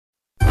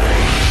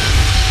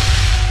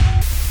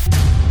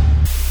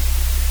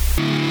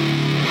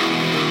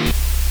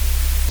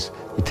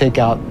take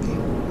out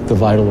the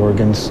vital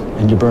organs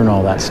and you burn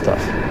all that stuff.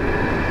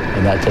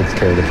 And that takes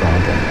care of the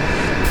problem.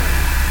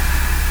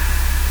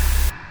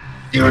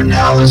 You are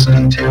now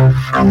listening to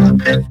From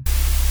the Pit.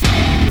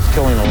 It's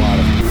killing a lot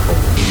of people.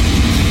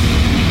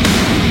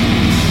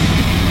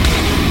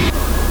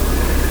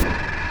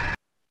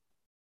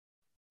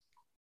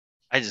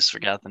 I just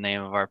forgot the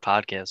name of our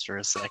podcast for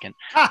a second.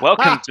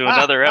 Welcome to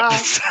another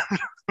episode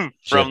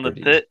From the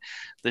Pit,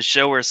 the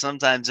show where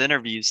sometimes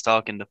interviews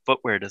turn into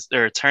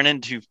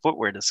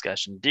footwear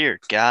discussion. Dear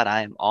God,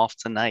 I am off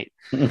tonight.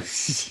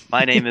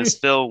 My name is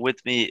Phil.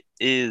 With me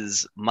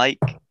is Mike.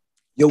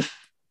 Yo.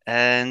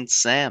 And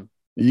Sam.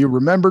 You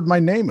remembered my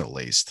name at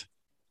least.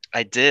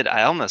 I did.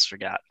 I almost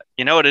forgot.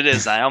 You know what it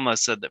is? I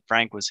almost said that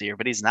Frank was here,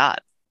 but he's not.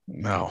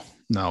 No,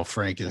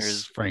 Frank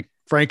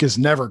is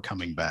never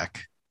coming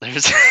back.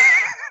 There's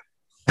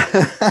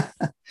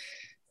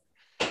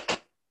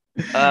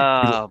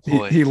oh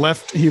boy. He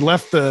left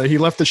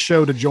the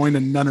show to join a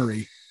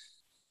nunnery.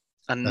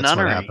 That's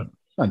nunnery. What happened.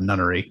 A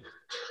nunnery.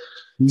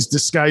 He's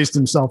disguised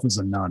himself as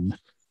a nun.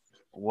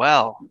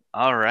 Well,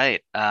 all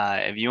right.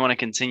 If you want to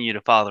continue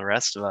to follow the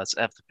rest of us,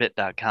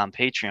 fthepit.com,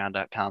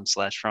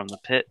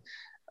 patreon.com/fromthepit.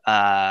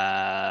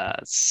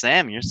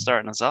 Sam, you're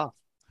starting us off.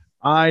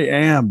 I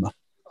am.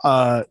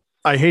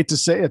 I hate to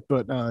say it,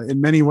 but in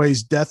many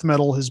ways, death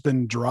metal has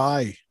been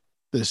dry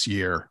this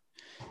year,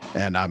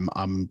 and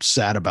I'm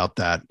sad about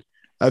that.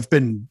 I've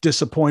been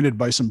disappointed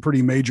by some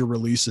pretty major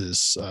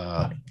releases.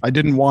 I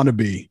didn't want to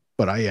be,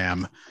 but I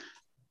am.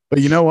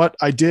 But you know what?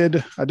 I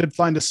did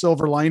find a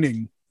silver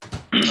lining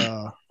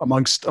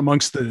amongst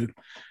the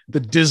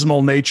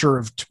dismal nature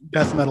of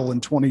death metal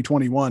in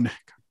 2021.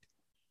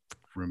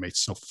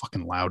 Roommate's so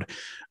fucking loud.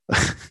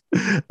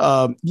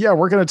 We're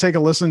going to take a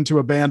listen to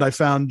a band I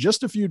found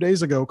just a few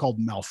days ago called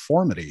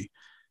Malformity.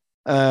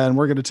 And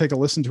we're going to take a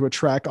listen to a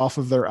track off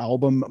of their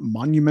album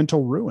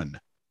Monumental Ruin.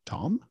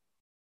 Tom?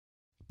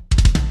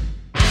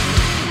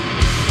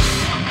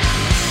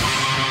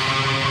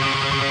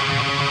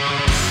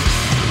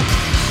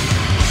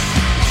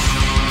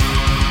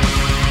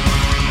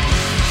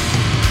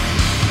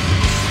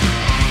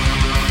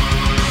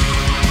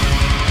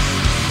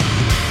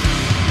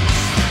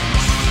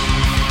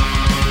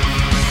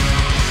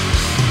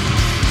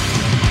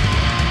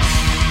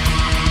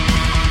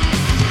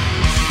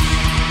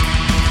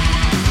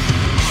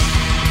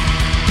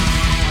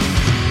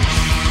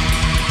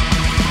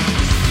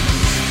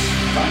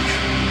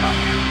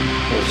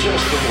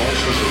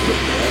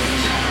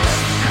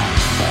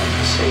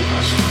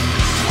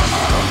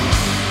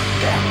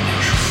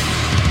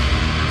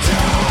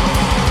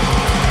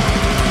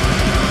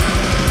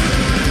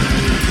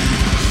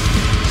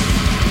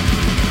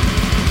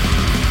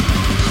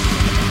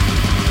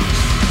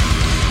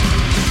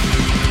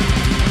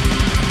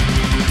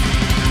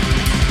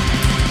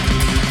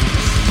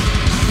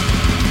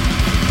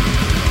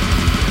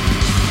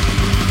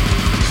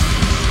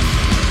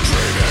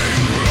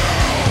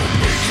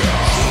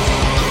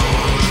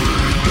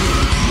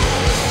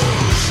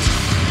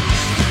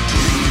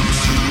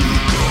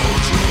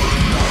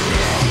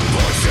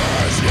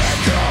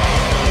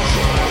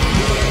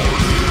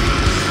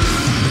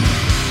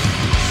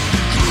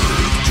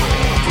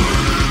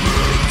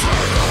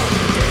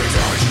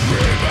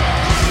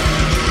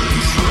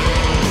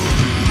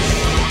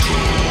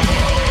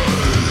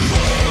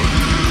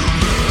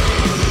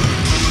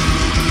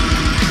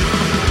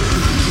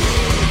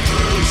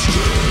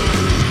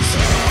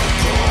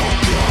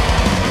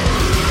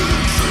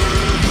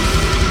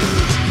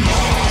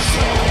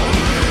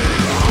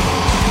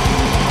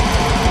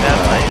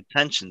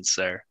 Attention,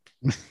 sir.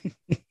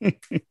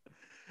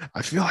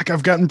 I feel like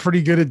I've gotten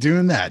pretty good at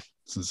doing that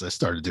since I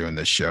started doing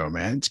this show,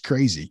 man. It's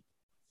crazy.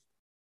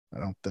 I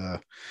don't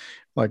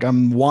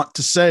I'm want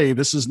to say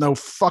this is no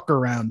fuck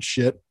around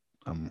shit.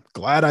 I'm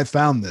glad I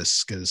found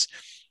this, because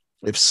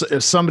if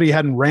somebody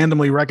hadn't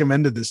randomly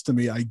recommended this to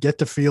me, I get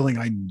the feeling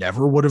I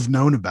never would have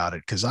known about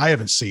it, because I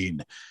haven't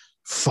seen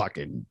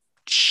fucking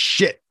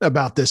shit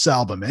about this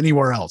album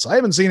anywhere else. I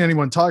haven't seen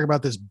anyone talk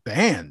about this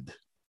band,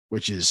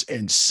 which is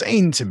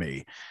insane to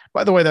me.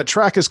 By the way, that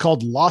track is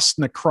called Lost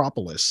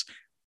Necropolis.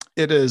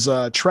 It is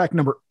track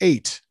number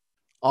 8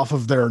 off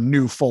of their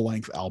new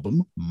full-length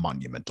album,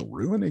 Monumental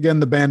Ruin. Again,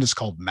 the band is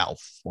called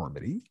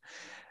Malformity.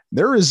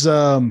 There is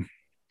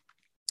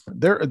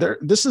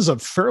this is a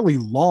fairly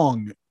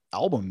long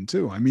album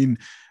too. I mean,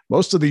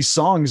 most of these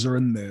songs are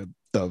in the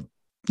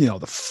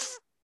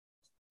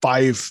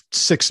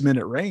 5-6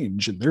 minute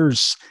range, and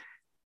there's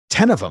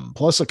 10 of them,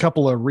 plus a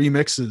couple of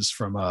remixes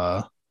from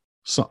I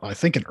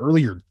think an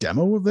earlier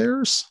demo of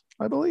theirs,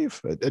 I believe,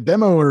 a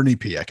demo or an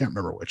EP. I can't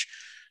remember which,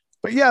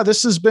 but yeah,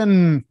 this has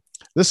been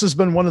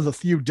one of the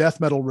few death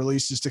metal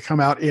releases to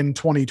come out in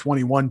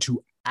 2021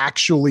 to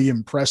actually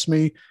impress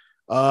me.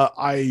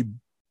 I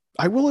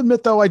will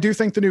admit, though, I do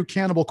think the new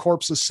Cannibal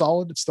Corpse is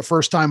solid. It's the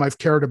first time I've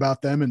cared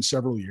about them in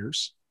several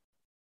years,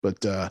 but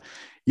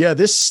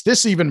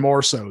this even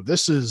more so.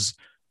 This is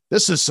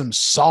some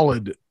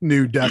solid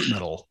new death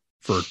metal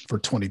for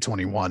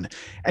 2021.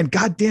 And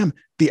goddamn,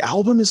 the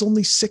album is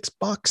only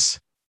 $6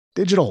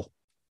 digital.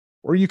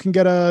 or you can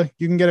get a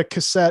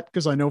cassette,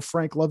 because I know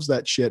Frank loves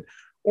that shit,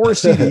 or a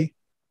CD.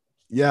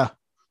 Yeah,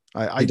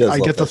 I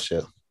get the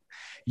shit.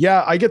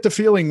 Yeah, I get the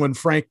feeling when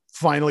Frank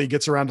finally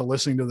gets around to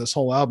listening to this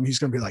whole album, he's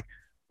going to be like,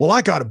 well,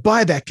 I got to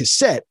buy that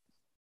cassette.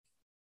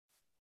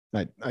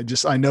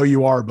 I know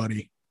you are,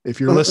 buddy. If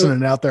you're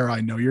listening out there,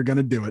 I know you're going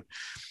to do it.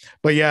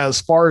 But yeah,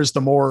 as far as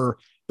the more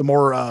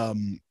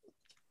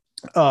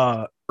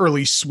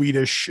early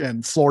Swedish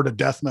and Florida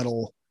death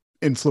metal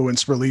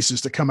influenced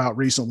releases to come out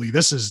recently,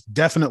 this is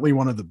definitely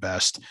one of the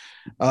best.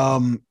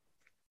 I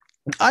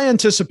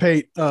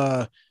anticipate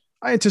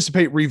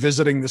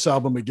revisiting this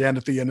album again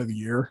at the end of the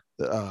year.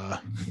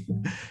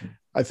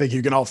 I think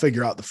you can all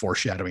figure out the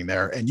foreshadowing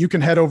there, and you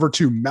can head over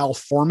to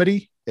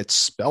Malformity. It's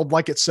spelled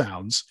like it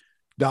sounds.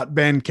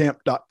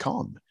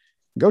 .bandcamp.com.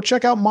 Go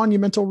check out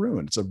Monumental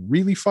Ruin. It's a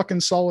really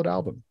fucking solid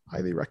album.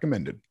 Highly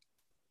recommended.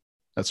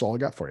 That's all I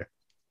got for you.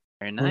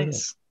 Very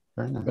nice.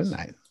 Very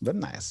nice. Very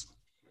nice.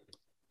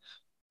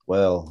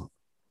 Well,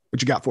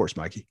 what you got for us,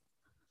 Mikey?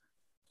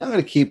 I'm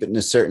going to keep it in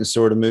a certain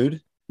sort of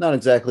mood. Not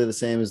exactly the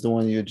same as the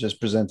one you had just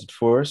presented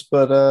for us,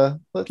 but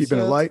let's keeping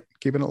it light.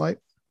 Keeping it light.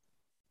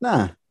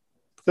 Nah.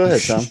 Go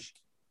ahead, Tom.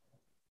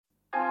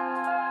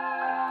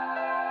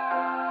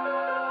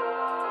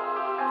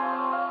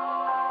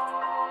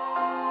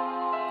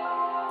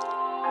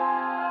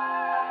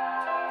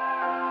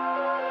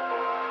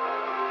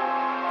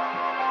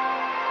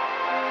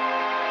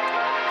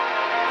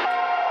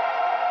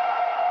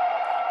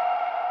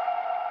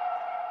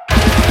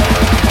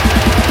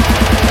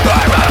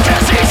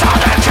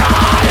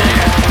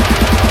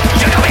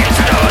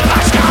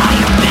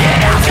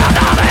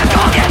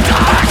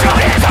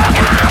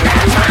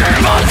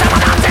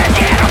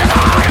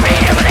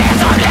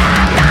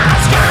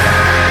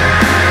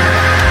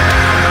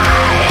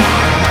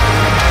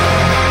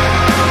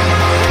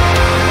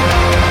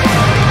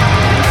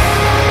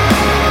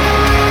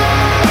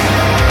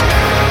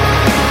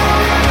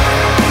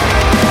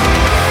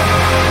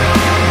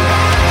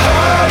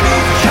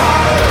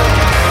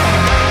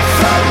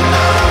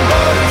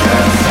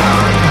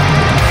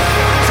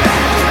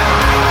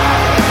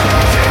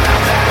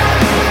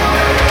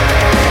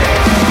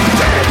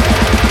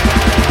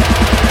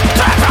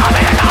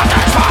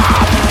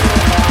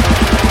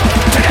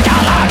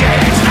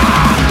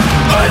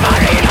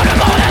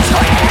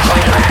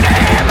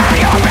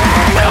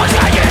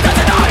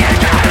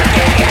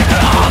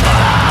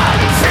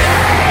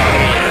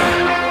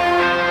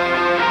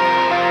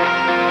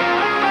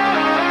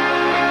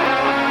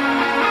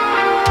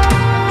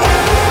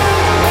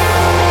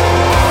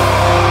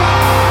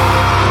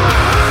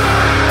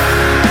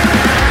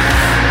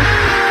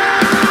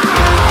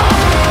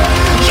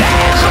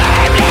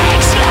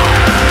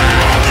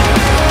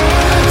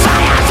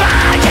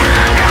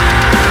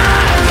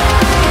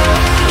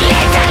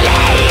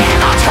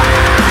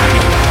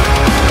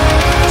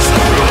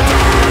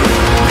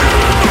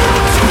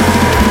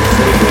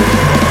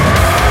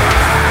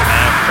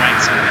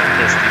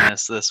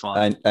 This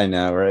one. I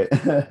know, right?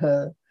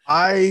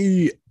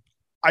 I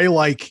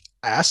like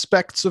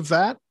aspects of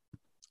that.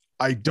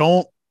 I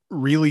don't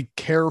really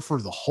care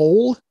for the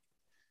whole,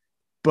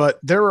 but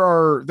there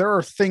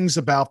are things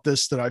about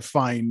this that I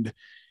find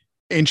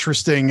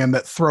interesting and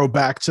that throw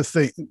back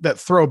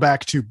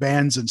to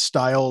bands and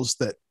styles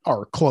that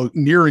are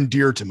near and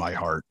dear to my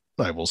heart,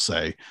 I will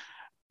say.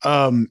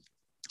 I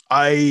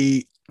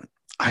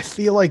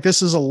feel like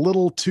this is a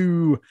little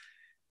too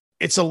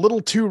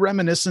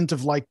reminiscent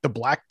of like the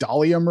Black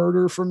Dahlia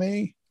Murder for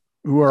me,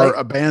 who are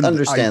a band.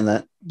 Understand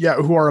that. Yeah.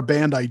 Who are a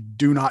band I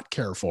do not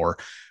care for,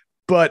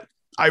 but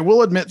I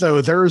will admit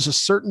though, there is a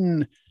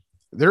certain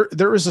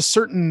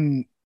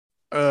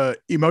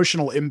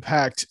emotional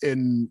impact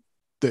in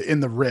the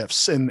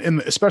riffs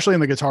and especially in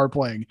the guitar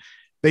playing.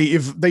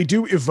 They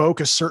do evoke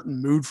a certain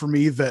mood for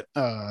me that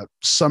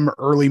some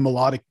early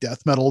melodic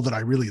death metal that I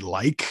really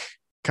like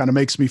kind of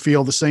makes me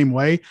feel the same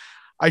way.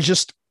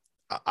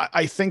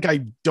 I think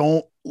I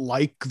don't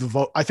like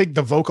I think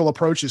the vocal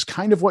approach is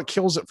kind of what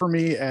kills it for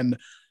me. And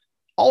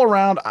all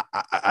around,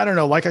 I don't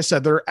know. Like I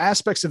said, there are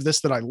aspects of this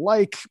that I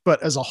like,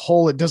 but as a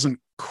whole, it doesn't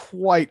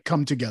quite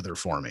come together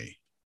for me.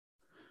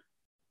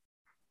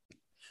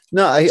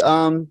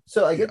 No,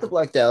 so I get the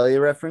Black Dahlia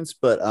reference,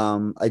 but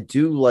I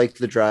do like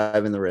the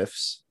drive and the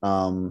riffs.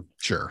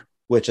 Sure.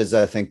 Which is,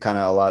 I think, kind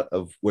of a lot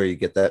of where you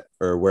get that,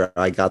 or where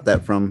I got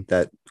that from,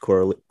 that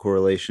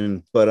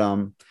correlation. But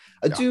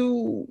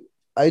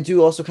I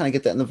do also kind of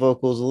get that in the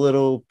vocals a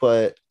little,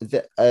 but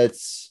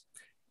it's,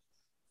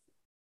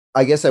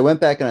 I guess I went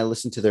back and I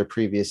listened to their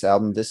previous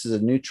album. This is a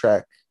new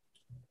track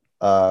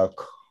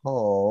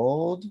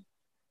called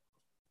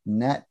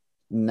Nat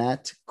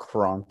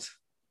Kront.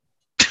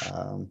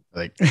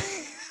 Like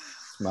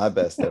my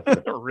best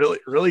effort.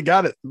 really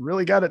got it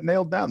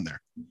nailed down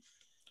there.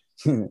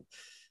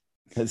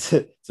 It's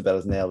about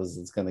as nailed as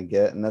it's gonna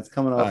get, and that's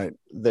coming off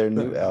their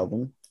new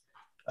album,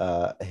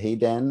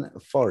 Hayden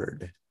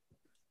Fard.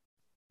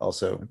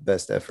 Also,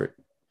 best effort.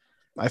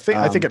 I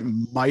think it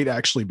might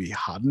actually be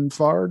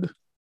Hadenfard.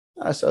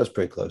 I was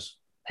pretty close.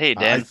 Hey,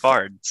 Dan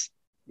Fards.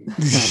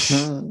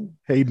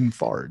 Hayden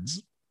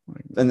Fards.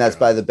 And that's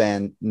by the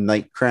band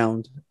Night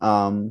Crowned.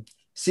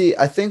 See,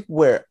 I think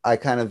where I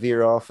kind of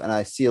veer off and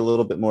I see a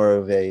little bit more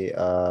of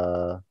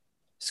a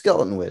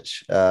Skeleton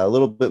Witch, a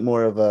little bit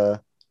more of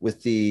a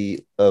with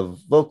the of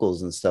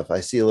vocals and stuff.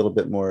 I see a little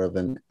bit more of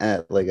an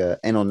like a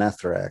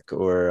Enonathrak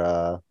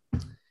or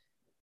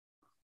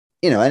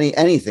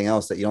anything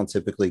else that you don't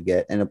typically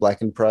get in a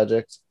Blackened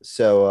project.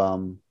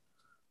 So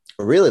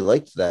I really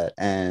liked that,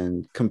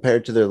 and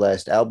compared to their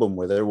last album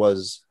where there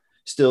was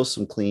still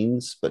some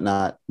cleans but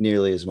not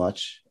nearly as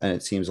much, and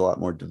it seems a lot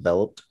more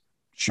developed.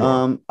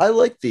 Sure. I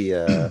like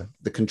the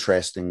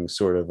contrasting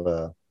sort of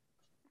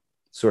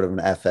an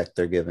affect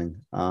they're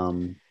giving,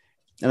 and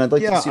I'd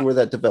like to see where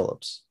that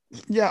develops.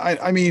 Yeah,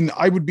 I mean,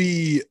 I would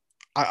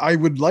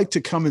like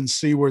to come and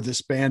see where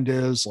this band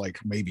is, like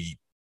maybe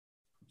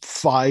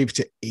 5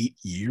 to 8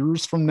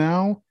 years from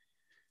now,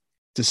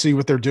 to see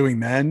what they're doing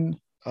then.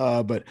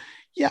 But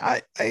yeah,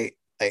 I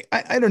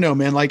don't know,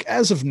 man. Like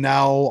as of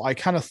now, I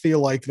kind of feel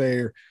like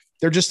they're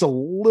just a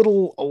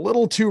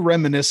little too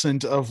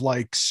reminiscent of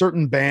like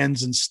certain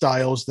bands and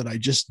styles that I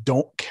just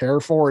don't care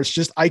for. It's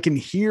just I can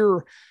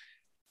hear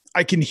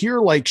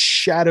like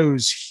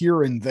shadows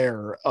here and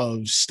there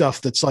of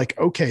stuff that's like,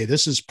 okay,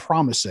 this is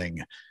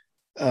promising.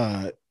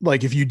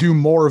 Like if you do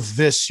more of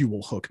this, you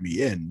will hook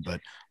me in.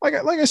 But like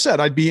I said,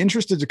 I'd be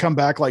interested to come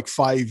back like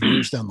 5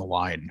 years down the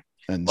line.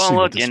 And well,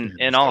 look,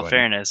 in all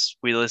fairness,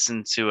 we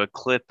listened to a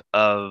clip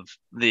of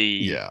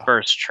the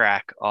first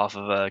track off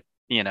of a,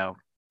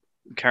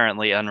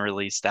 currently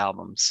unreleased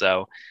album.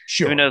 So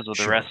who knows what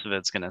the rest of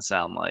it's going to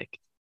sound like.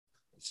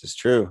 This is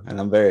true. And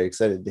I'm very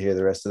excited to hear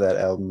the rest of that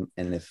album.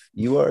 And if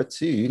you are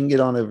too, you can get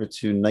on over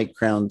to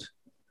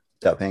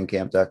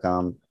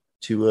nightcrowned.bandcamp.com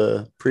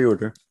to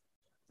pre-order.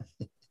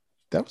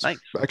 That was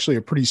actually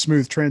a pretty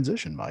smooth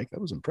transition, Mike.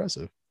 That was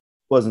impressive.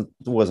 Wasn't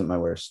my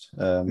worst.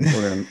 We're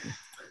going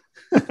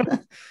to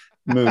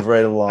move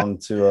right along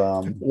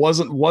to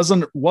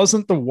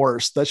wasn't the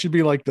worst. That should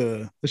be like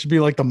the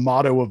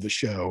motto of the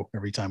show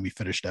every time we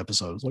finished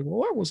episodes. Like,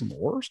 well, that wasn't the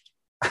worst.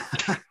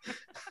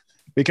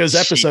 Because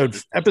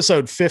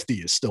episode 50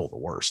 is still the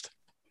worst.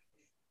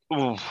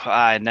 Oh,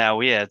 I know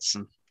we had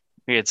some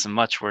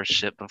much worse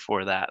shit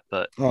before that,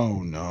 but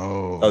oh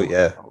no. Oh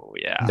yeah.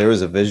 There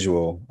was a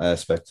visual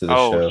aspect to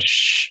the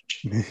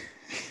show.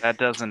 That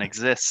doesn't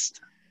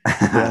exist.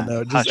 Yeah,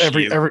 no, just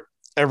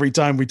every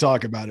time we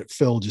talk about it,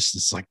 Phil just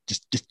is like,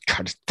 just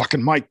cut his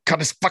fucking mic,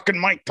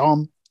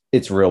 Tom.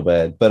 It's real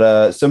bad.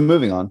 But so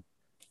moving on.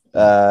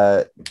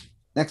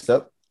 Next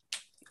up,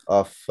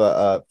 off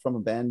from a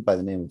band by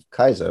the name of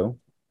Kaizo,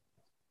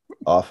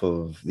 off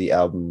of the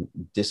album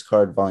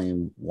Discard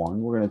Volume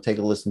 1, we're going to take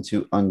a listen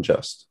to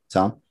Unjust.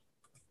 Tom?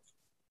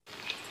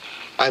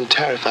 I'm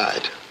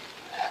terrified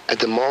at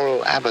the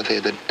moral apathy,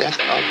 the death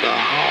of the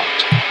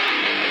heart,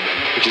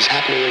 which is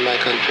happening in my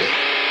country.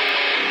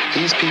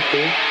 These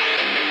people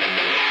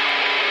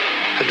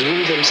have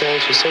deluded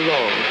themselves for so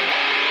long,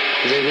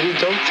 they really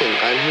don't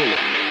think I'm human.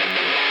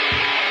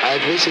 I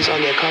have basis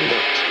on their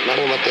conduct, not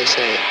on what they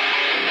say.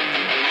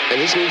 And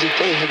this means that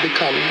they have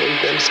become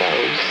in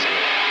themselves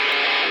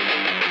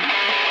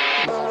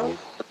moral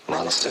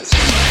monsters.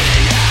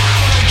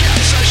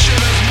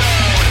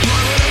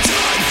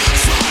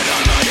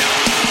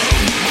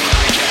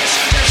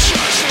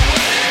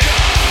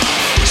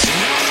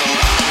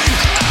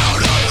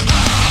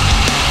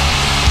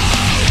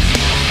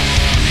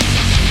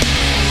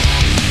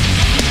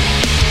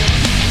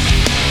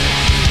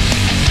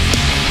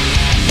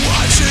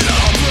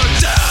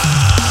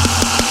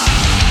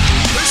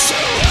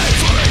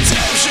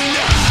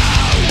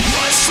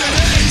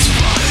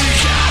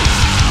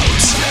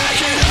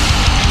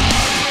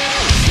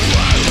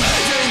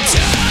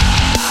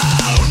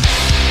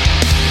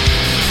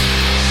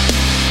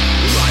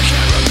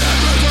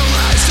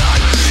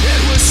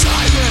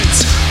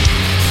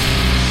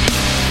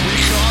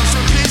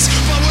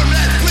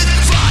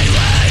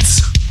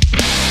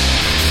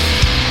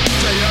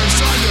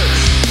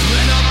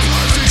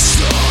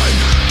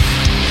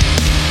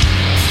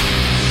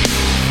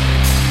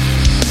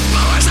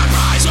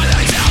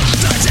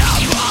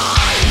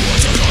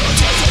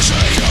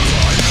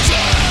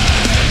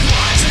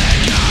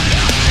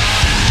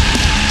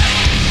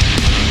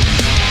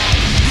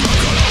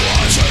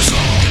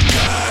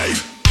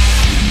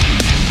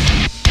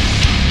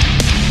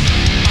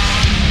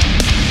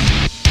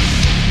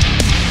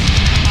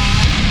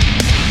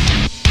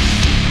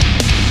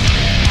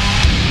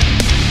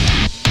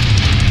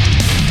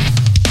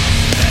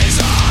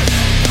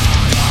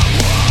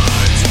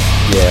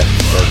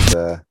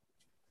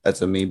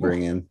 That's a me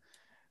bringing.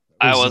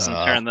 I wasn't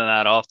turning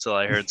that off till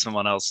I heard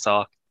someone else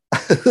talk.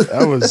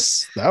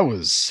 That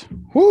was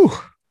whew,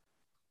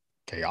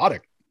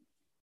 chaotic.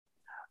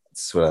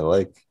 That's what I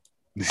like.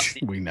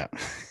 We know.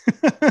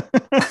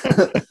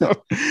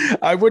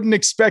 I wouldn't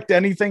expect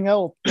anything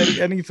else.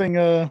 Anything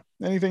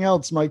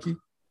else, Mikey.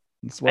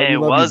 That's why it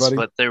was,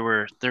 but there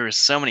were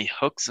so many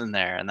hooks in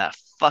there, and that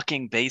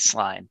fucking bass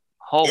line.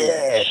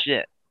 Holy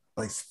shit!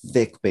 Like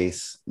thick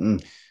bass.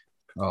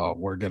 Oh,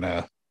 we're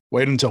gonna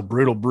Wait until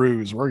Brutal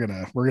Brews. We're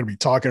gonna be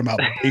talking about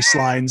bass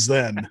lines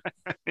then.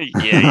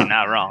 Yeah, you're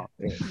not wrong.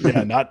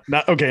 Yeah, not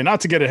okay.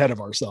 Not to get ahead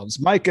of ourselves,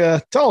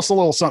 Micah. Tell us a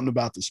little something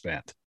about this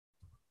band.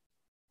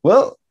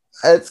 Well,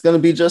 it's going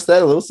to be just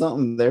that, a little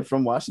something. They're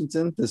from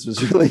Washington. This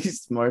was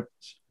released March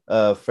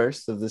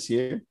 1st of this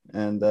year,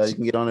 and you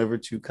can get on over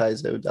to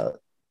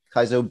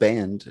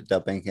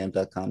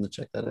kaizoband.bandcamp.com to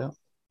check that out.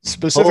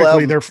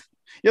 Specifically, they're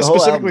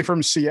specifically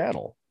from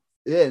Seattle.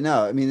 Yeah,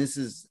 no, I mean, this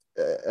is,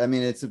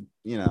 it's a,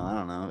 I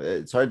don't know.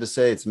 It's hard to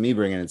say. It's me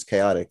bringing. It's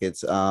chaotic.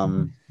 It's a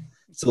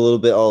little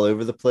bit all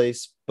over the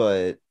place,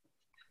 but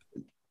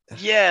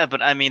yeah,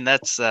 but I mean,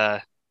 that's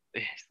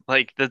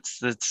like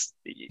that's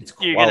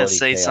you're gonna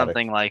say chaotic.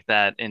 something like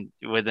that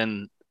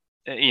within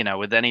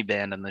with any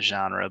band in the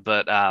genre,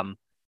 but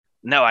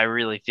no, I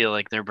really feel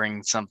like they're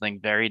bringing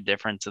something very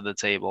different to the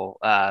table.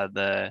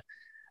 The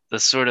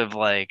sort of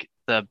like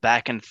the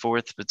back and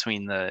forth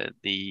between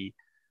the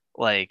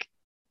like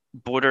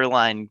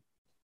borderline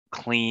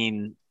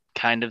clean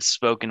kind of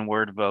spoken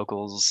word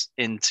vocals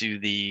into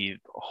the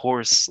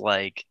hoarse,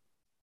 like,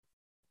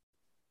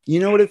 you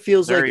know what it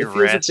feels like? very It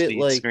feels a bit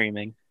like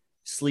screaming.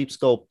 Sleep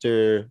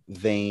Sculptor,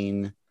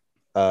 Vane,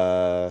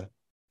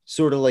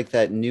 sort of like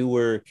that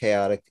newer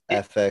chaotic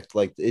affect.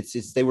 Like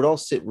it's they would all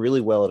sit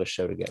really well at a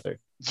show together.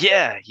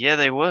 Yeah,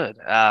 they would.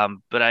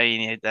 But I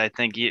mean, I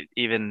think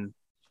even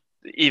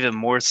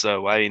more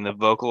so. I mean, the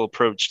vocal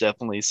approach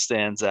definitely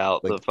stands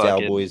out. Like the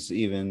fucking Cowboys,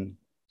 even.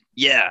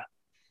 Yeah.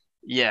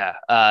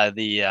 I'm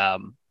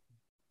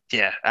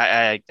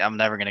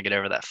never gonna get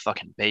over that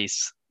fucking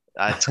bass.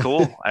 It's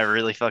cool. I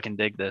really fucking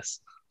dig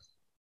this.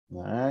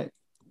 All right,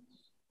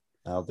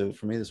 that'll do it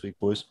for me this week,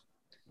 boys.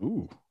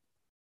 Ooh,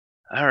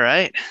 All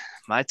right,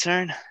 my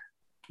turn.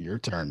 your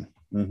turn.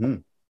 Mm-hmm.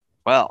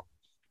 Well,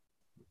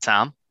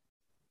 Tom.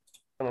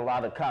 A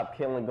lot of cop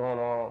killing going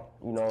on,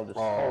 this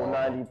whole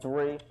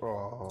 93.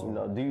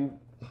 Do you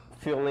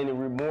feel any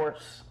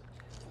remorse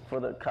for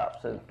the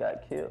cops that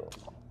got killed?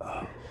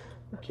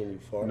 Can you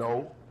fart?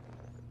 No.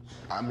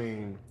 I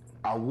mean,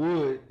 I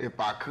would if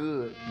I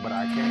could, but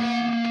I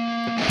can't.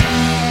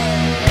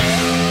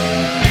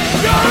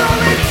 You're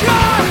only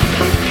trying.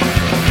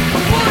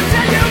 What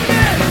have you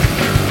been?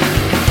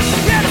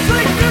 Can't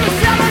sleep through the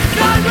summer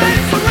sun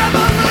rays, the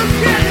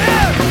revolution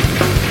here.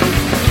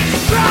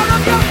 Proud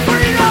of your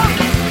freedom,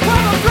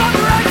 from a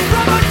brother and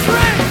from a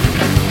tree.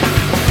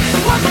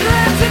 Wash your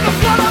hands in the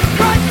blood of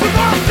Christ, from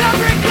all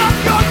fabric of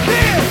your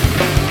fear.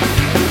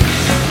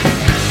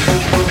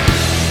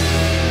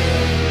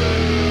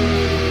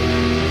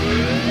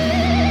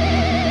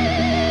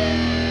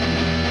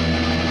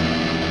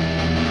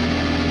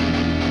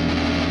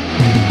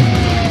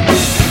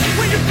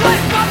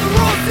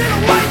 In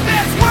a white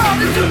man's world,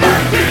 it's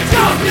American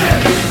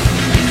justice.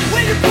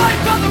 When you play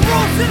by the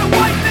rules in a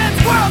white man's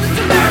world, it's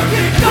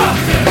American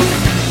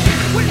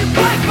justice. When you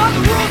play by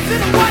the rules in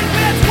a white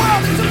man's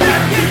world, it's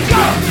American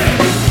justice.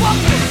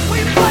 When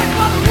you play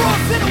by the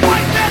rules in a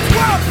white man's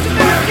world, it's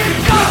American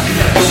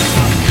justice.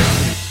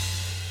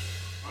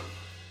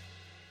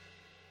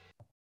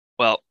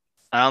 Well,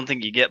 I don't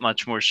think you get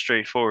much more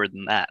straightforward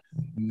than that.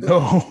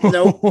 No.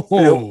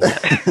 Nope.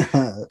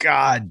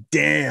 God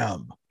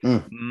damn.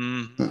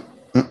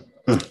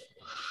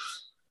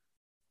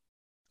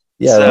 Yeah.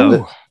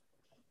 So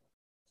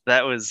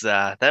that was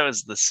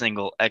the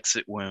single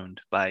 "Exit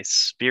Wound" by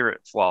Spirit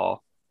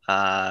Flaw,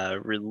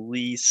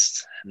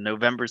 released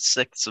November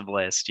 6th of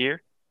last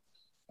year.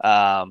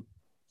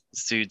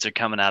 These dudes are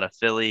coming out of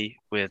Philly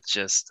with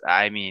just,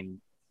 I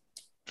mean,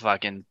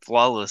 fucking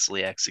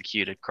flawlessly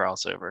executed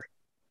crossover.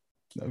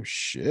 No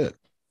shit.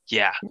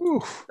 Yeah.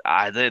 Oof.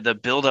 The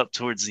build up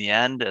towards the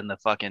end and the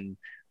fucking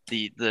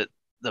the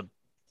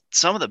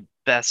some of the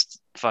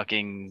best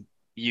fucking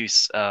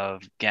use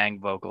of gang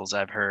vocals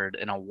I've heard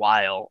in a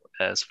while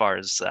as far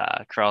as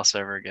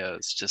crossover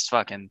goes. Just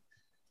fucking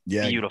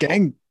beautiful.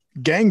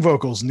 Gang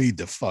vocals need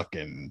to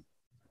fucking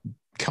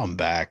come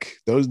back.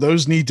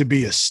 Those need to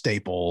be a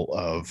staple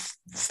of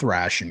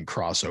thrash and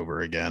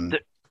crossover again.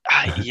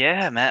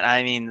 Yeah, man.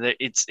 I mean,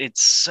 it's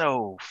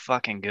so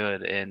fucking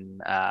good in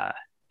a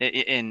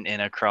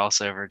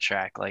crossover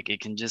track. Like it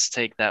can just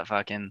take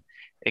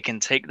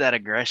that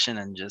aggression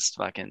and just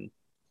fucking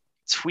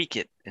tweak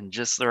it in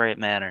just the right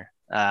manner.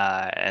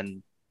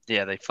 And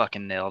yeah, they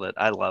fucking nailed it.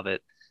 I love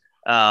it.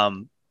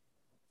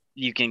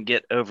 You can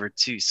get over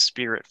to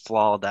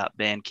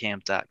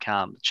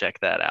spiritflaw.bandcamp.com to check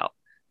that out.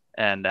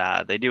 And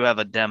they do have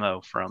a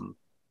demo from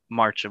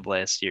March of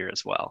last year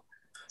as well.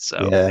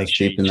 So make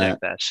sure you check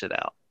that shit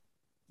out.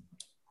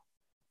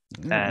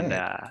 And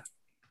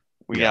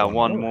we got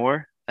one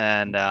more.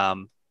 And, I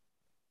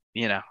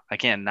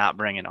can't not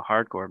bring in a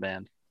hardcore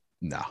band.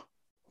 No.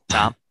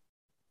 Tom?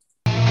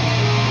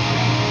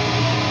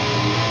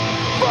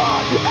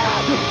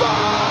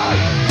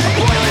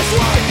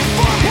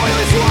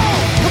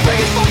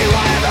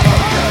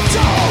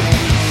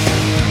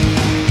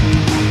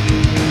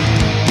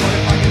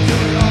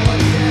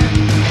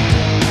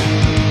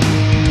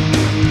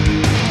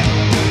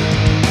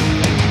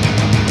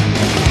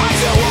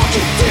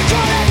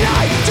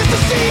 Just to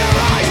see your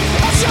eyes,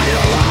 I'll shine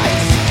your light.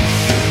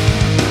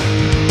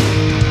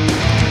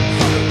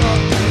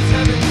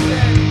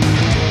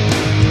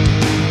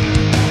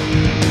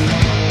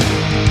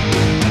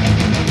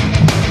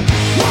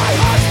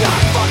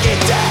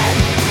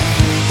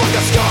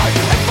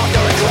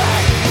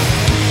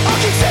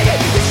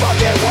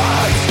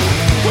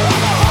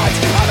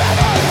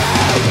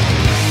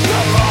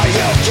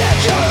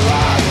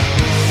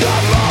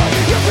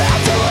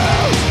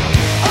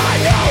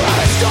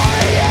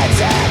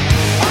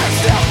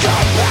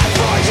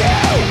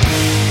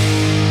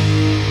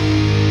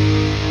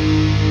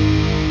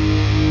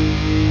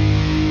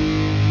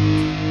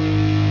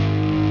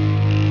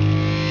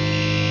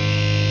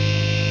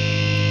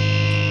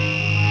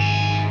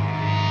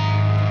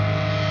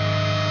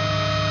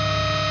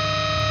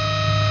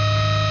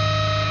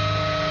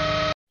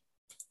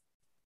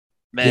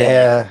 Man,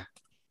 Yeah.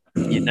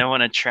 you know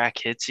when a track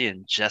hits you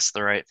in just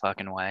the right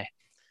fucking way.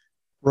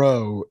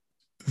 Bro,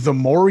 the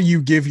more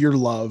you give your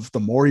love, the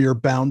more you're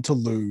bound to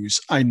lose.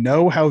 I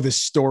know how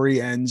this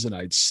story ends, and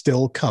I'd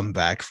still come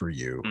back for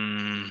you.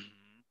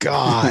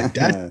 God,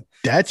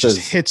 that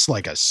just hits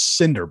like a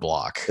cinder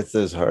block. It's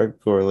those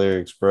hardcore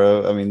lyrics,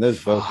 bro. I mean, those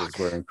vocals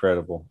were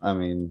incredible. I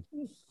mean,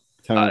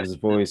 tone of his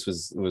voice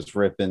was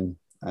ripping.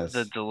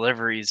 The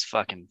delivery is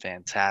fucking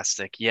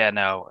fantastic. Yeah,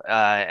 no,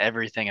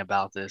 everything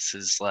about this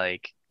is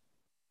like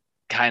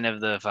kind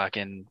of the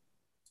fucking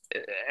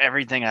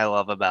everything I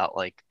love about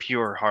like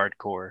pure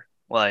hardcore.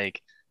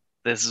 Like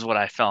this is what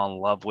I fell in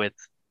love with.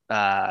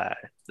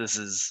 This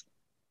is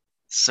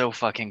so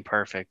fucking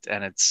perfect,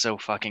 and it's so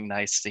fucking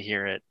nice to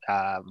hear it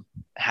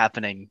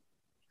happening,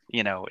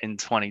 you know, in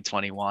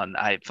 2021.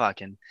 I'd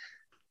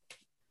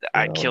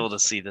kill to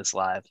see this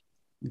live.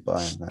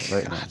 Buying that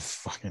right now.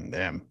 Fucking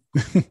damn.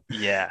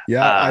 Yeah.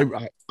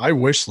 I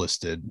wish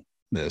listed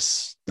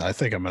this. I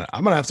think I'm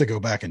gonna have to go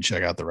back and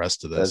check out the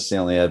rest of this. That's the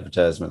only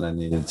advertisement I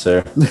needed,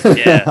 sir.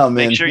 Yeah.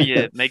 make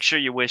sure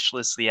you wish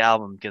list the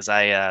album, because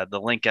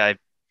the link I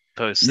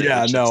posted.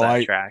 Yeah, no,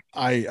 I track.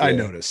 I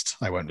noticed.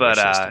 I went but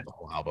wish listed the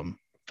whole album.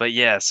 But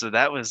yeah, so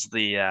that was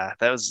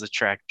the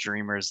track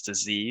Dreamer's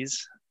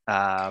Disease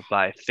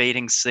by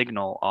Fading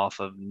Signal off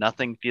of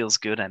Nothing Feels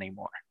Good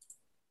Anymore.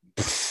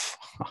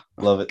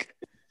 Love it.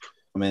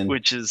 I mean,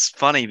 which is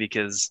funny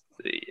because,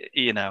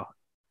 you know,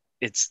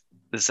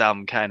 this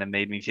album kind of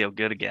made me feel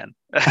good again.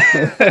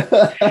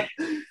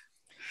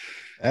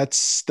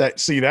 That's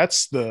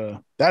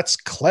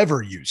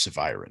clever use of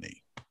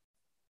irony.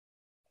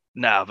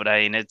 No, but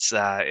I mean, it's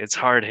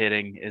hard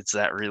hitting. It's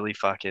that really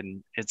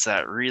fucking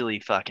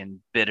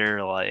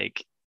bitter,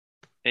 like,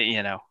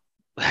 you know,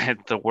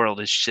 the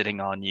world is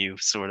shitting on you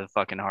sort of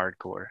fucking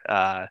hardcore.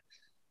 But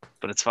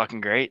it's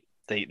fucking great.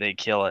 They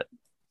kill it.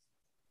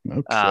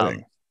 No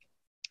kidding.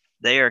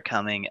 They are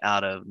coming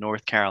out of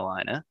North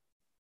Carolina,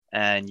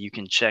 and you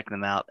can check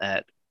them out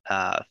at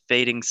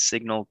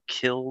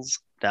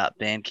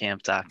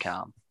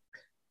fadingsignalkills.bandcamp.com.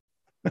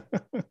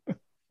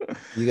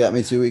 You got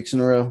me 2 weeks in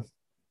a row.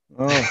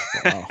 Oh,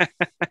 wow.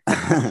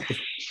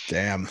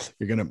 Damn.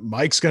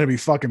 Mike's gonna be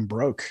fucking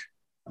broke.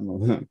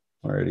 I'm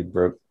already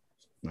broke.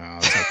 No,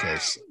 it's okay.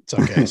 It's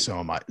okay. So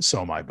am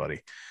I,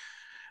 buddy.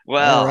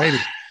 Well, alrighty.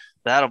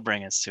 That'll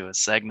bring us to a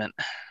segment.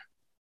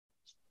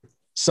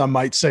 Some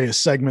might say a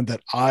segment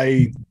that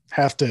I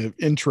have to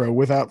intro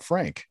without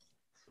Frank.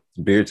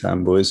 Beer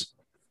time, boys.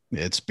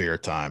 It's beer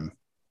time.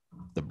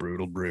 The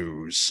Brutal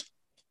Brews.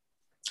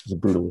 The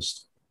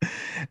Brutalist.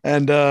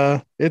 And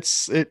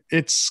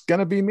it's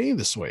gonna be me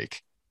this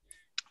week.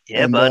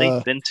 Yeah, and,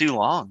 buddy. Been too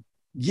long.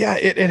 Yeah,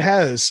 it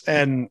has.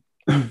 And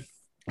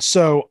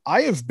so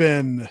I have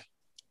been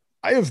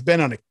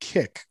on a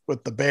kick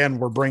with the band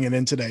we're bringing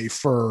in today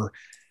for,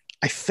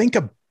 I think,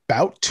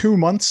 about 2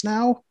 months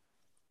now.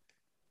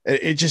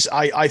 It just,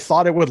 I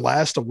thought it would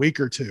last a week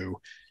or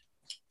two.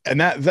 And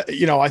that,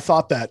 you know, I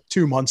thought that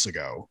 2 months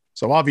ago.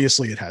 So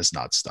obviously it has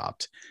not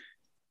stopped.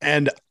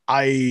 And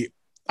I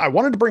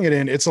wanted to bring it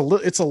in. It's a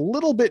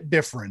little bit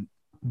different,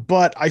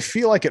 but I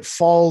feel like it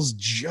falls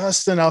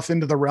just enough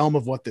into the realm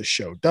of what this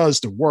show does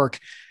to work.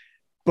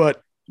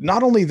 But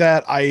not only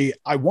that, I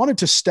wanted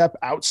to step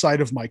outside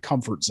of my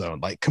comfort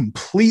zone, like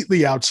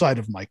completely outside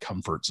of my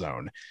comfort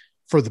zone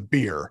for the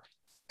beer.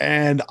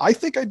 And I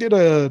think I did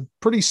a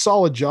pretty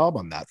solid job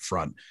on that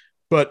front.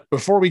 But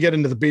before we get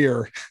into the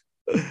beer,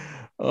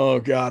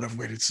 oh God, I've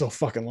waited so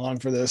fucking long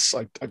for this.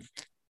 I'm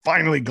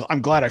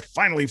glad I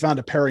finally found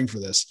a pairing for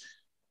this.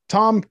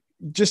 Tom,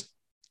 just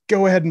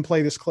go ahead and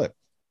play this clip.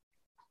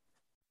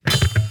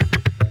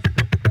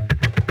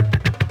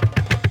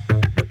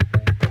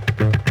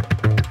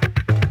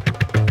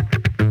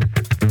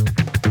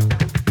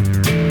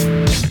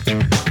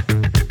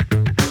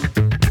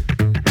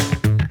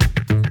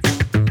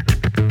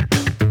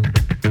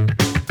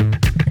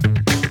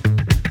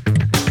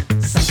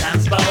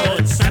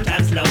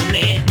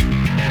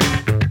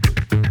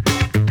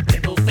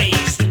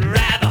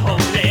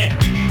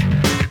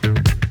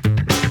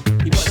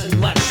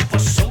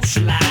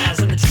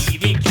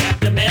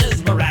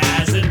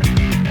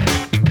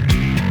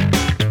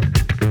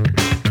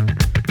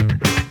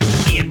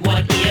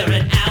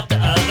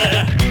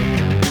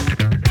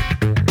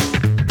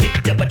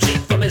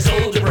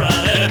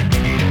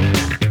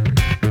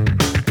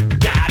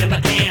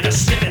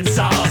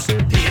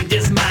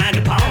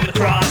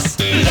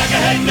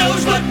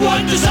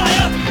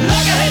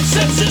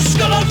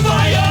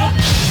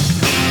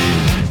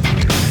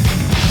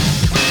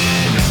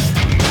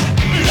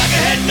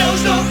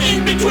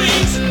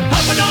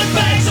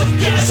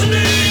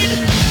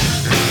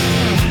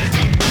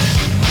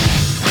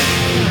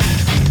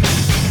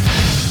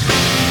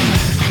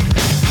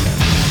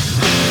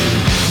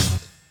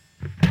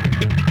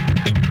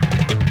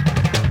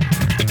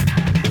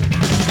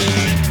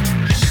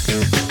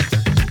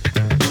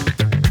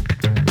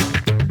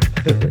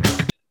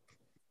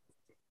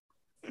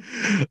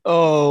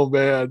 Oh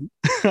man.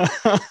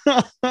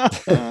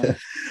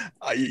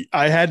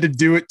 I had to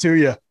do it to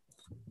you.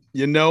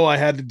 I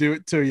had to do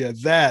it to you.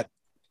 That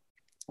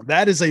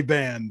is a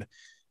band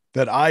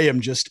that I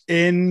am just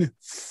in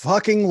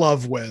fucking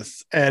love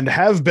with and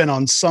have been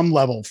on some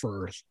level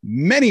for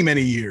many,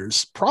 many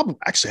years. Probably,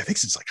 actually, I think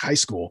since like high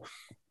school.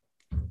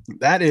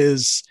 That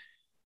is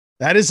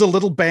a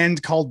little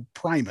band called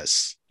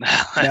Primus.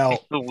 Now,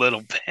 a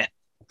little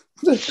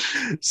band.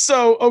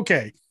 So,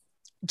 okay.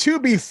 To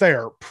be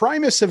fair,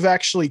 Primus have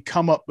actually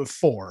come up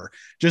before,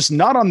 just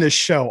not on this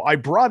show. I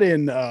brought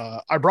in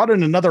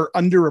another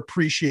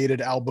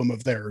underappreciated album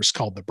of theirs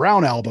called the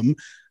Brown Album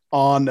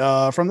on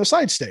from the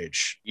Side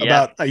Stage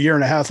about a year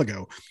and a half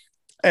ago.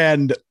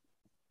 And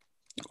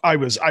I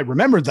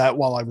remembered that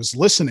while I was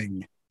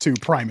listening to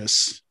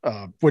Primus,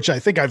 which I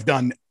think I've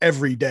done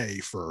every day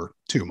for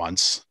 2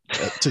 months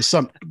to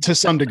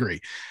some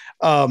degree.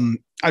 I'm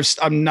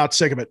not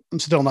sick of it. I'm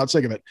still not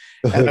sick of it.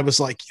 And I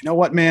was like, you know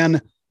what,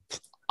 man?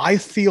 I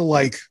feel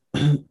like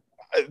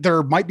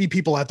there might be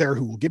people out there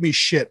who will give me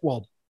shit.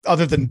 Well,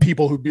 other than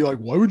people who'd be like,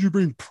 why would you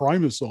bring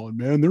Primus on,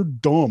 man? They're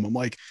dumb. I'm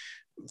like,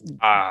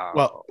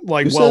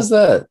 who says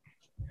that?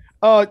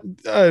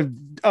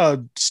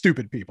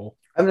 Stupid people.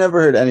 I've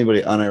never heard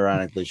anybody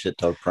unironically shit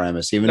talk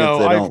Primus, even if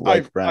they don't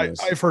like Primus.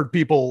 I've heard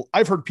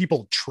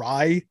people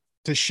try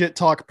to shit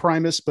talk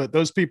Primus, but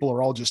those people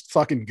are all just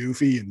fucking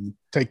goofy and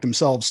take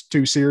themselves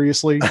too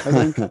seriously, I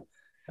think.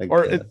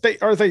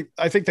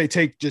 I think they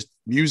take just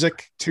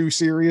music too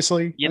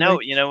seriously. You know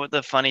what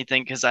the funny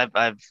thing, because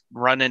I've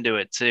run into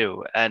it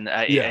too, and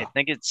I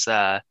think it's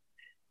kind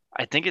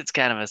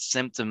of a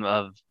symptom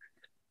of,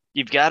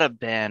 you've got a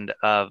band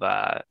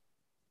of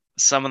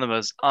some of the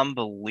most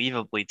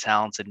unbelievably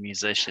talented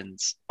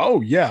musicians.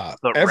 Oh yeah,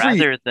 but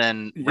rather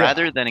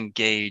tthan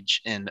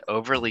engage in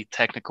overly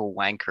technical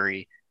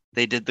wankery,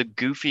 they did the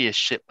goofiest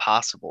shit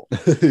possible.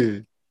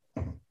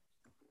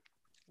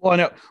 Well, I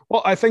know.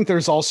 Well, I think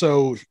there's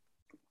also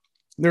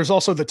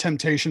the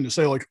temptation to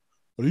say, like,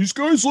 are these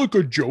guys like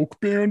a joke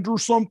band or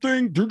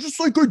something? They're just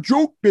like a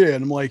joke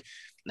band. I'm like,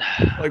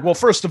 well,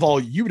 first of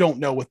all, you don't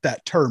know what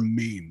that term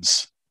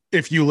means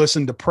if you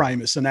listen to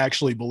Primus and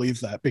actually believe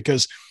that,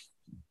 because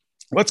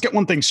let's get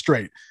one thing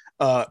straight.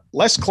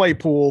 Les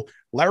Claypool,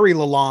 Larry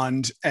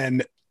Lalonde,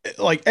 and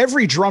like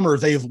every drummer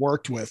they've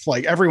worked with,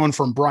 like everyone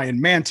from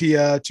Brian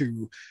Mantia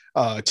to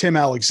Tim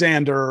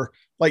Alexander,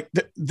 like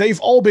they've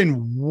all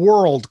been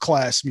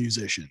world-class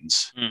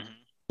musicians. Mm-hmm.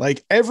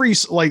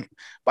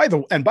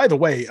 By the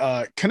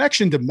way,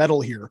 connection to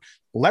metal here.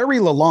 Larry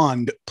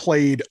Lalonde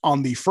played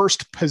on the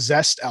first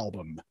Possessed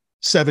album,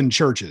 Seven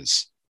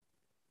Churches.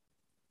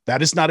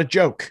 That is not a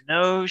joke.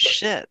 No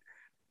shit.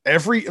 The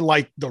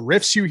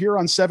riffs you hear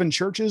on Seven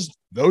Churches,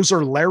 those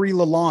are Larry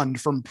Lalonde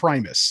from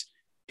Primus.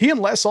 He and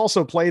Les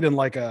also played in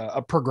like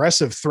a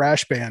progressive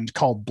thrash band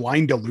called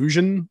Blind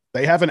Illusion.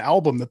 They have an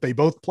album that they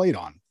both played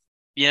on.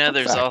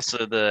 There's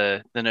also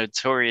the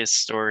notorious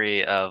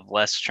story of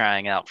Les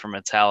trying out for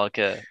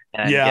Metallica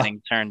and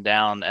getting turned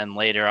down, and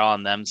later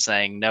on them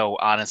saying, no,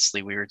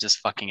 honestly, we were just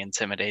fucking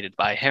intimidated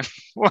by him.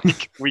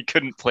 Like, we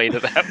couldn't play to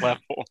that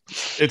level.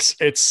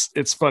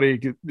 It's funny,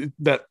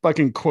 that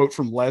fucking quote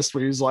from Les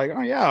where he's like,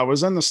 oh yeah, I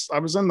was in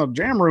the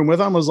jam room with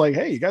him. I was like,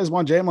 hey, you guys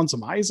want to jam on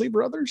some Isley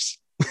Brothers?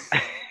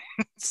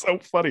 So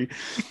funny.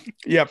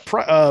 Yeah.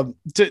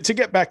 To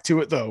get back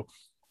to it though,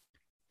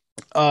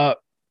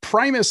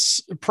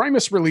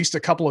 Primus released a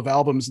couple of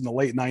albums in the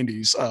late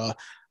 90s,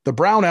 the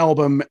Brown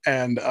Album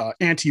and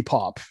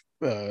Anti-Pop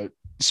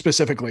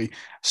specifically.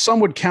 Some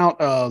would count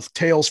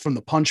Tales from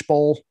the Punch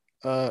Bowl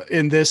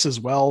in this as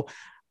well.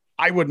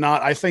 I would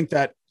not. I think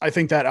that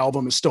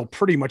album is still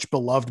pretty much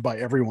beloved by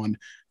everyone.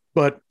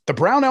 But the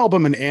Brown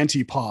Album and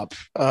Anti-Pop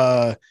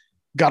got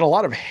a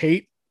lot of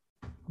hate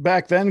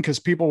back then because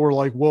people were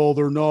like, well,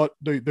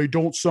 they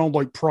don't sound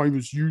like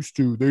Primus used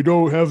to. They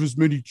don't have as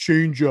many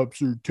change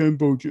ups or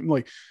tempo. I'm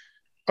like,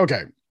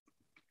 okay,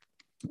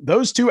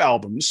 those two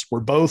albums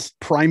were both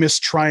Primus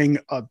trying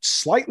a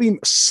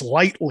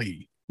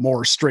slightly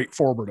more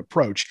straightforward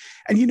approach.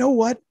 And you know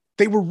what?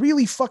 They were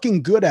really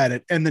fucking good at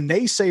it. And the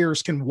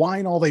naysayers can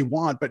whine all they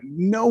want, but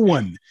no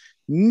one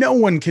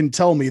can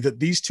tell me that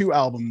these two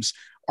albums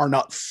are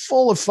not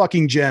full of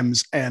fucking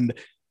gems. And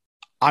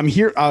I'm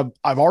here. I've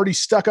already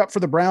stuck up for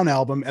the Brown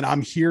Album, and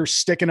I'm here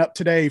sticking up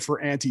today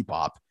for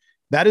Anti-Pop.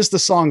 That is the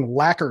song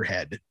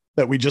Lacquerhead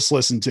that we just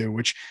listened to,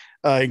 which,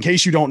 in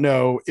case you don't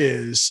know,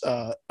 is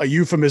a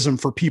euphemism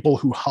for people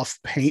who huff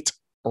paint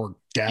or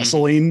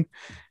gasoline.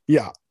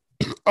 Yeah.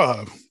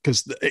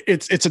 Because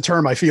it's a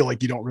term I feel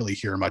like you don't really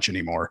hear much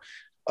anymore.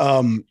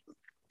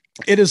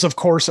 It is, of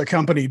course,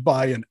 accompanied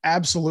by an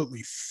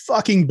absolutely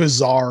fucking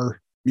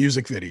bizarre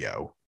music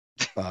video,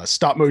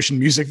 stop motion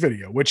music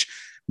video, which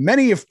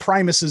many of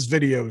Primus's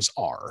videos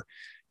are.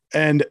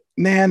 And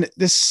man,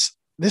 this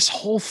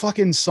whole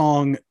fucking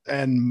song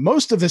and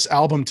most of this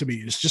album to me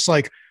is just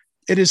like,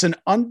 it is an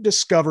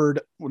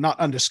not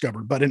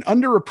undiscovered, but an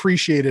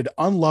underappreciated,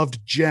 unloved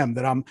gem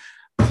that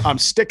I'm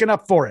sticking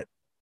up for it.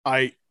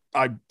 I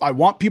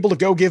want people to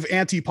go give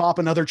Anti-Pop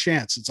another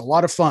chance. It's a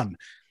lot of fun.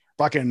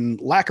 Fucking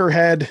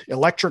Lacquerhead,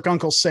 Electric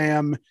Uncle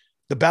Sam,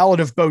 The Ballad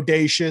of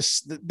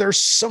Bodacious. There's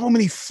so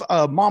many.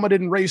 Mama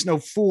Didn't Raise No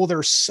Fool.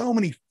 There's so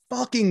many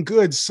fucking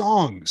good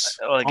songs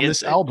on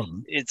this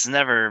album. It's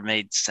never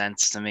made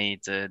sense to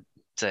me to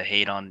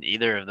hate on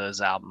either of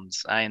those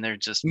albums. I mean, they're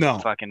just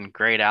fucking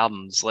great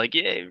albums. Like,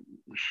 yeah,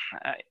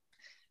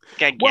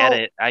 I get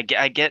it. I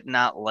get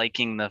not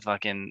liking the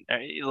fucking,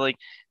 like,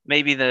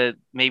 maybe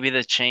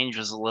the change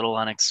was a little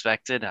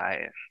unexpected,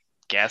 I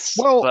guess.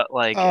 But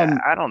like,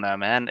 I don't know,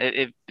 man.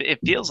 It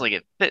feels like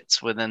it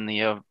fits within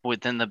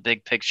the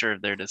big picture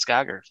of their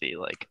discography.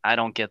 Like, I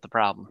don't get the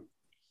problem.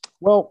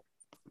 Well,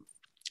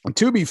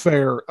 to be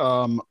fair,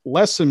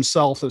 Les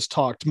himself has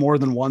talked more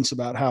than once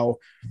about how,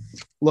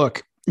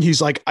 look,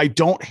 he's like, I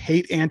don't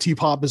hate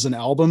Antipop as an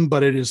album,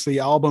 but it is the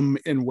album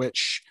in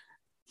which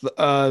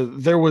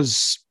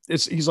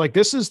he's like,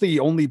 this is the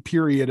only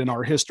period in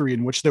our history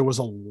in which there was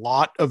a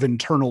lot of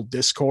internal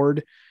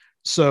discord.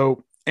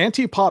 So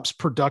Antipop's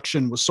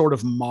production was sort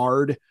of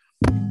marred.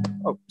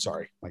 Oh,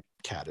 sorry. My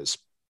cat is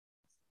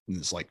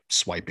like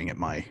swiping at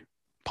my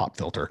pop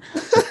filter.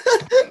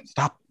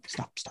 Stop.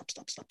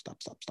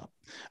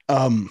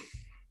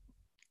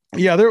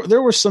 Yeah,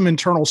 there was some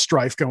internal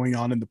strife going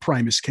on in the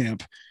Primus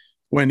camp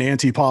when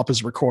Antipop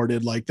is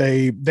recorded. Like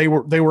they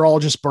were all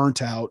just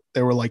burnt out.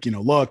 They were like,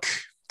 look,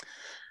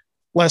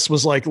 Les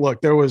was like,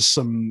 look, there was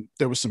some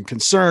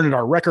concern at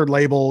our record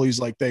label. He's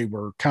like, they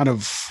were kind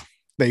of,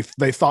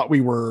 they thought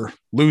we were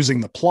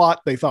losing the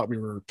plot. They thought we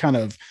were kind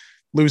of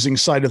losing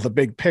sight of the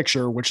big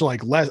picture, which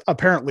like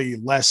apparently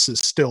Les is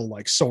still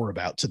like sore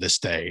about to this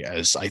day,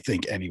 as I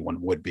think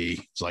anyone would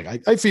be. It's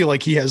like, I feel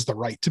like he has the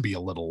right to be a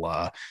little,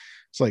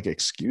 it's like,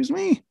 excuse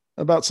me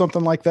about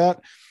something like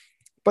that.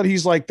 But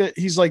he's like,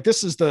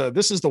 this is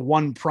the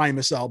one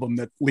Primus album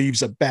that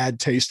leaves a bad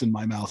taste in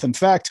my mouth. In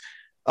fact,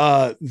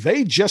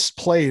 they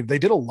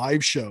did a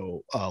live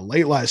show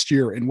late last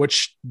year in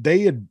which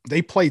they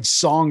played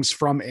songs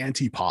from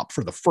Antipop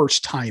for the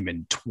first time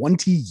in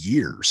 20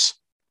 years.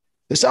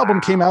 This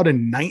album came out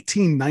in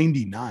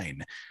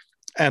 1999,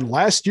 and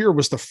last year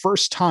was the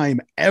first time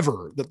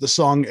ever that the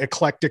song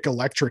Eclectic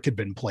Electric had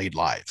been played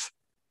live.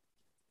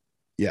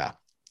 Yeah.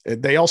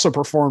 They also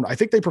performed, I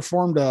think they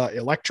performed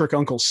Electric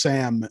Uncle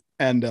Sam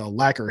and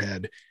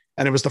Lacquerhead,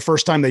 and it was the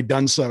first time they'd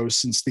done so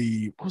since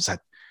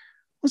what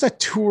was that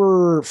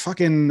tour?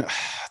 Fucking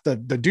the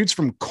dudes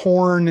from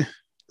Korn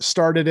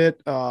started it.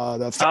 All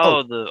in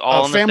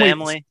the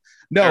Family.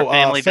 No,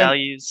 Family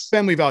Values.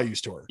 Family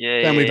Values tour.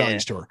 Yeah,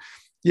 Values tour.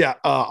 Yeah,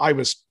 I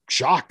was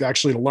shocked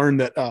actually to learn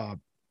that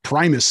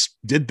Primus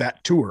did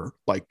that tour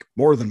like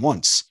more than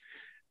once,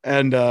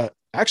 and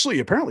actually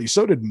apparently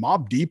so did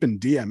Mobb Deep and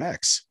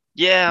DMX.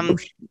 Yeah,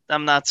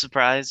 I'm not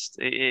surprised.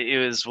 It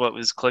was what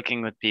was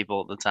clicking with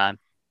people at the time.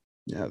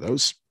 Yeah,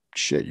 those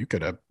shit you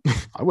could have.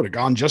 I would have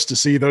gone just to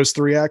see those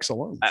three acts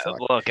alone.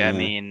 I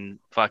mean,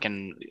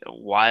 fucking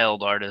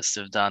wild artists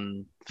have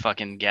done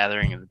fucking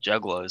Gathering of the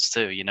Juggalos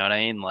too. You know what I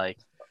mean? Like,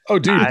 oh,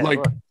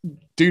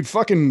 dude,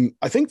 fucking,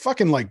 I think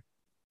fucking like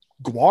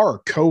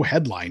Gwar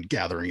co-headlined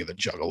Gathering of the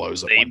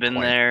Juggalos. They've been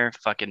there.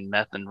 Fucking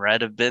Meth and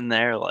Red have been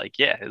there. Like,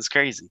 yeah, it's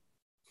crazy.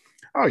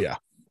 Oh yeah.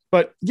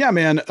 But yeah,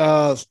 man,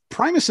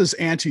 Primus's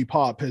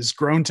Antipop has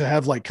grown to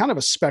have like kind of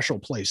a special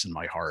place in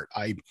my heart.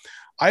 I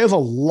have a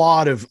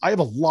lot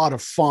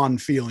of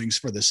fond feelings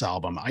for this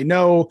album. I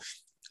know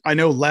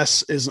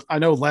Les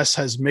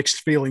has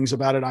mixed feelings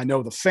about it. I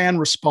know the fan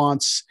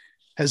response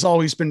has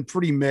always been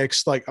pretty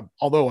mixed, like,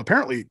 although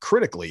apparently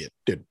critically it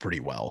did pretty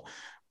well.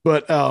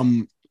 But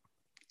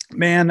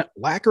man,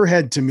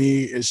 Lacquerhead to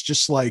me is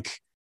just like,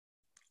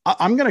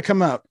 I'm going to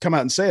come out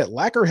and say it.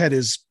 Lacquerhead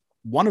is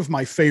one of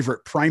my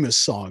favorite Primus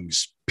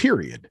songs,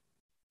 period.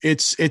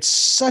 It's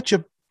such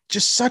a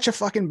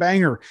fucking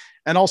banger.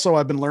 And also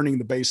I've been learning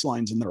the bass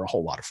lines and they're a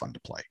whole lot of fun to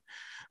play.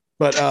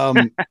 But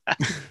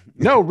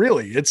no,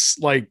 really, it's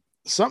like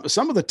some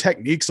of the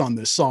techniques on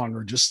this song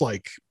are just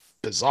like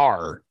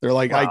bizarre. They're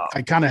like, wow.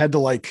 I kind of had to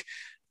like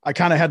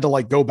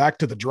go back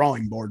to the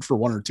drawing board for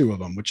one or two of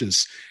them, which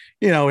is,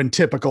 in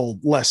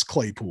typical Les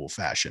Claypool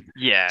fashion.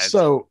 Yeah.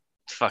 So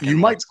fucking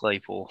Les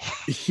Claypool.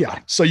 Yeah.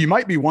 So you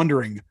might be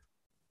wondering,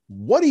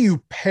 what do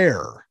you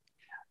pair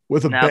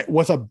with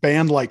a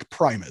band like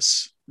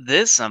Primus?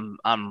 This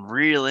I'm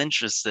real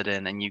interested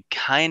in, and you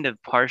kind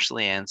of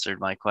partially answered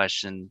my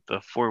question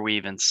before we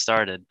even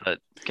started, but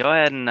go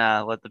ahead and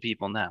let the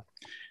people know.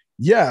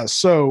 Yeah,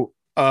 so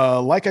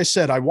like I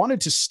said, I wanted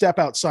to step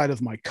outside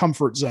of my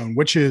comfort zone,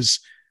 which is,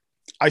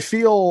 I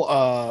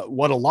feel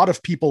what a lot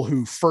of people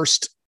who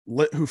first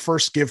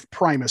give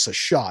Primus a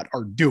shot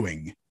are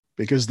doing,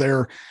 because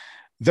they're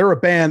a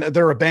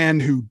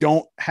band who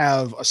don't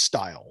have a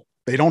style.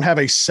 They don't have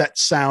a set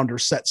sound or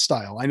set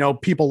style. I know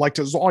people like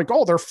to like,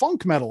 oh, they're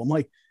funk metal. I'm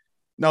like,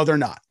 no, they're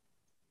not.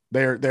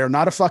 They're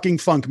not a fucking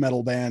funk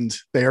metal band.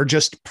 They are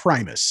just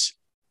Primus.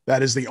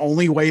 That is the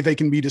only way they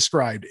can be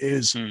described,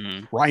 is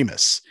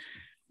Primus.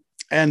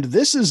 And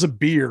this is a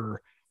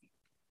beer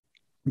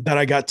that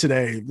I got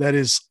today that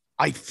is,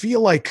 I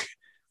feel like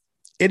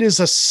it is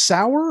a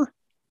sour,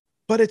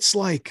 but it's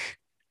like,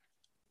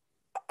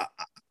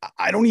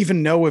 I don't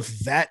even know if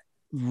that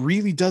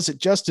really does it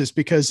justice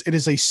because it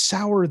is a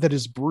sour that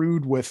is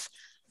brewed with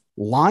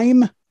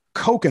lime,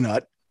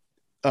 coconut,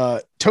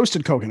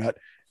 toasted coconut,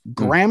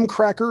 graham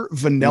cracker,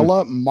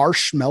 vanilla,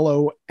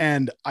 marshmallow,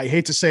 and I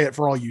hate to say it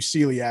for all you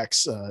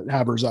celiacs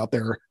havers out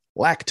there,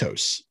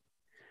 lactose.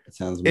 It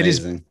sounds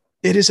amazing.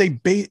 It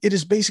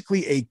is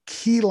basically a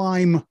key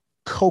lime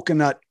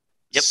coconut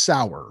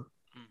sour.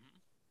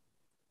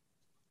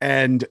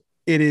 And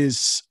it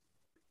is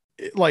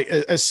like,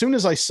 as soon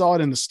as I saw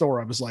it in the store,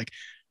 I was like,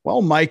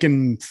 well, Mike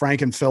and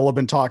Frank and Phil have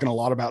been talking a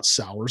lot about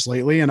sours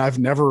lately, and I've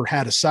never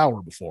had a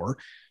sour before.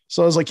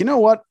 So I was like, you know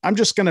what? I'm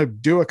just going to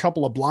do a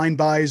couple of blind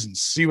buys and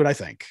see what I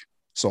think.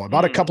 So I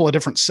bought a couple of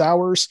different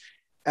sours,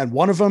 and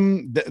one of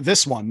them,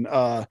 this one,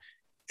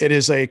 it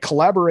is a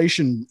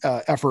collaboration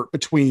effort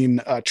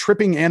between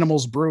Tripping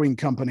Animals Brewing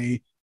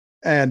Company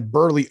and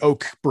Burley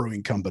Oak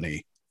Brewing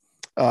Company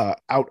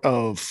out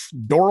of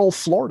Doral,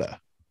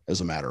 Florida,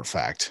 as a matter of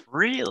fact.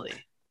 Really?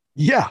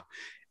 Yeah.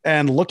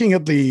 And looking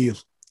at the,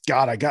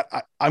 God,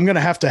 I'm going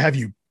to have to have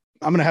you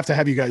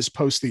guys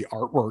post the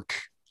artwork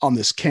on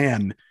this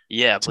can.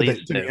 Yeah,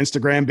 please to the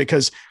Instagram,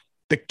 because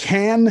the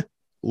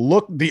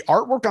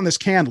artwork on this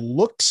can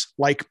looks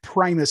like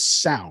Primus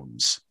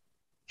sounds.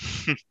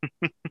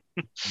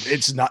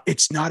 It's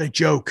not a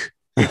joke.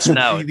 It's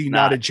really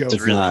not a joke.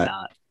 It's really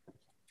not.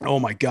 Oh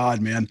my God,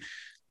 man.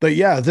 But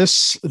yeah,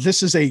 this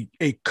is a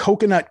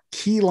coconut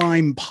key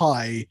lime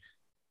pie.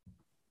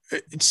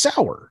 It's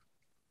sour.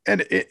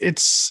 And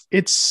it's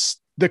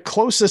the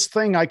closest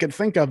thing I could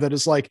think of that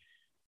is like,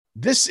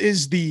 this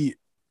is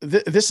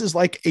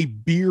like a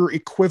beer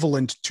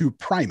equivalent to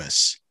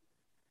Primus.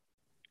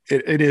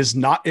 It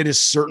is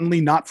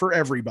certainly not for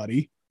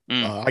everybody.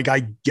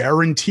 I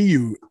guarantee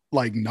you,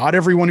 like, not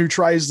everyone who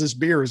tries this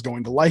beer is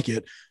going to like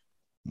it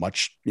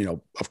much,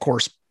 of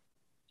course,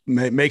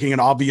 making an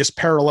obvious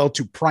parallel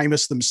to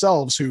Primus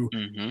themselves, who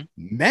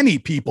many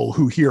people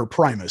who hear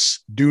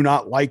Primus do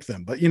not like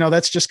them, but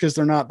that's just because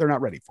they're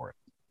not ready for it.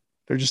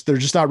 They're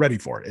just not ready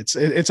for it.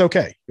 It's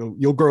okay.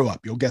 You'll grow up.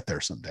 You'll get there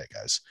someday,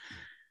 guys.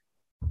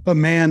 But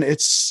man,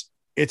 it's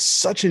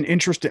such an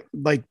interesting,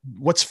 like,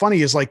 what's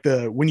funny is like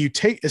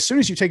as soon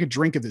as you take a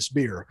drink of this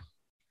beer,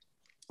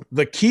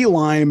 the key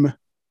lime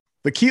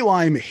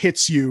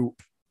hits you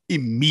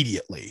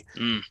immediately.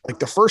 Like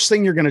the first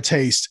thing you're going to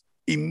taste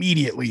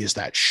immediately is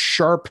that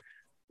sharp,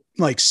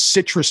 like,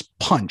 citrus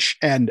punch.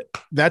 And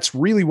that's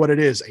really what it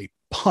is, a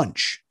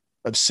punch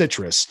of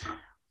citrus.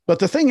 But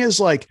the thing is,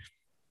 like,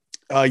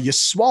 you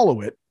swallow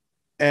it,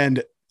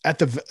 and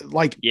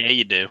yeah,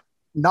 you do.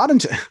 Not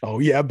until, oh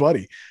yeah,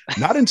 buddy.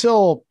 Not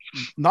until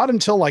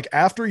like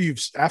after you've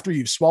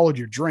swallowed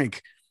your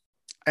drink,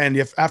 and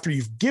after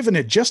you've given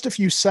it just a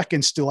few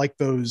seconds to, like,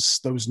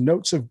 those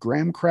notes of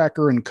graham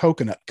cracker and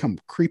coconut come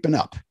creeping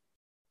up.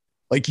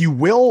 Like, you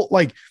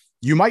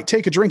might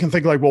take a drink and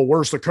think like, well,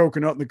 where's the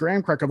coconut and the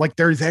graham cracker? Like,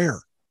 they're there.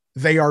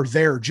 They are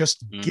there.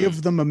 Just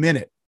give them a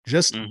minute.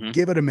 Just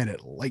give it a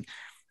minute. Like,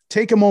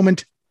 take a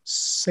moment,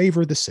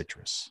 savor the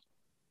citrus.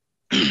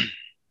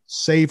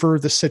 Savor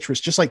the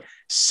citrus. Just like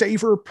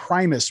savor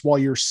Primus while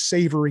you're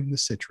savoring the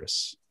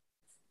citrus.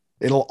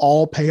 It'll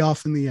all pay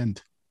off in the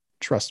end.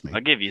 Trust me. I'll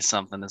give you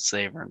something to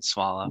savor and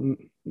swallow.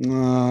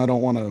 I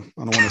don't want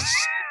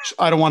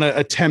to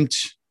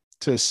attempt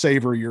to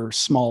savor your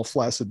small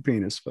flaccid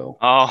penis, Phil.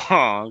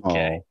 Oh,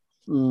 okay.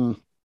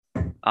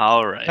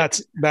 All right.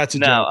 That's a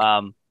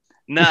joke.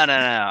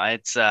 No.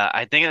 It's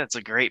I think that's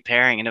a great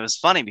pairing, and it was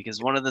funny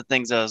because one of the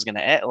things I was going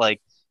to add, like,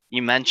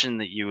 you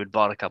mentioned that you had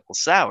bought a couple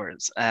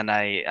sours, and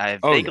I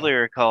vaguely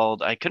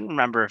recalled, I couldn't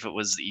remember if it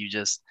was that you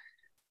just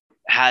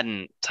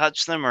hadn't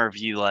touched them or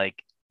if you,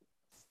 like,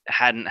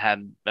 hadn't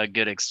had a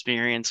good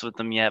experience with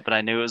them yet, but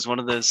I knew it was one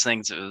of those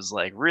things that was,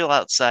 like, real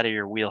outside of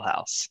your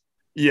wheelhouse.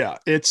 Yeah,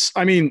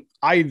 I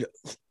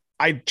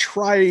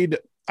tried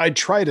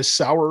a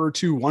sour or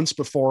two once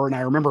before, and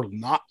I remember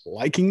not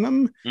liking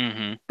them,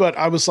 but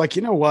I was like,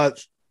 you know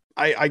what?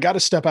 I got to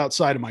step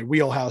outside of my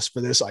wheelhouse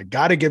for this. I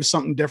got to give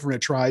something different a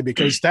try,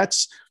 because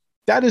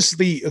that is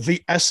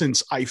the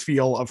essence, I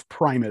feel, of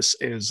Primus,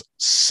 is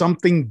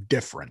something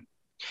different.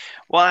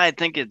 Well, I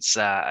think it's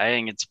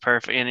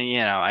perfect. And,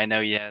 I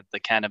know you had the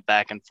kind of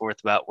back and forth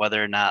about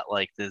whether or not,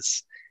 like,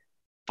 this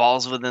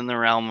falls within the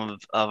realm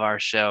of our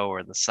show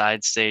or the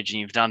side stage, and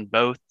you've done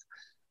both.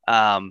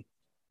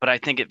 But I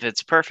think it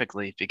fits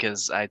perfectly,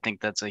 because I think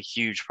that's a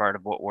huge part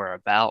of what we're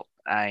about.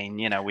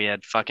 We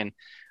had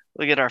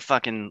look at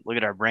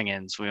our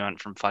bring-ins. We went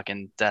from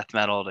fucking death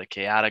metal to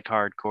chaotic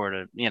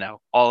hardcore to,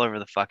 all over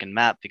the fucking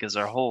map, because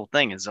our whole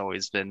thing has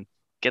always been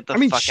get the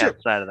fuck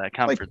outside of that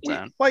comfort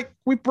zone.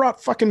 We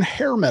brought fucking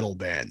hair metal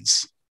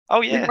bands.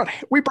 Oh yeah.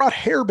 We brought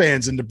hair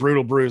bands into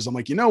Brutal Brews. I'm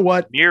like, you know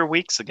what? Mere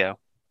weeks ago.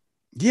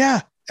 Yeah.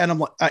 And I'm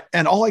like,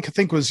 and all I could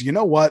think was, you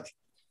know what?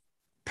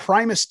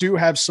 Primus do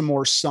have some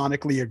more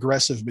sonically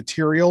aggressive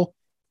material,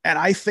 and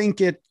I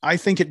think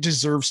it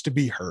deserves to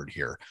be heard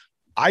here.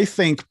 I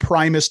think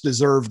Primus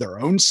deserved their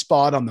own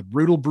spot on the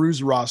Brutal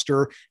Brews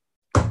roster,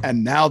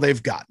 and now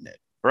they've gotten it.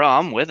 Bro,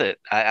 I'm with it.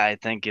 I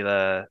think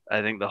the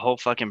whole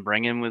fucking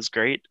bring-in was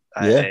great.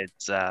 Yeah.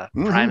 It's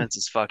Primus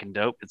is fucking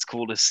dope. It's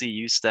cool to see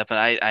you stepping.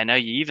 I know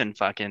you even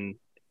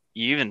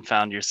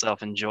found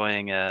yourself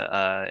enjoying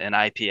an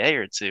IPA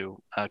or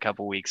two a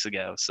couple weeks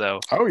ago. So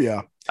Oh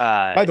yeah.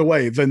 By the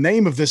way, the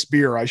name of this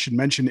beer I should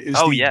mention is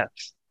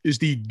is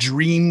the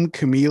Dream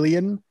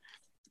Chameleon.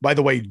 By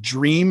the way,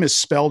 Dream is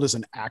spelled as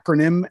an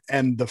acronym,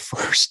 and the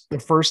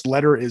first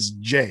letter is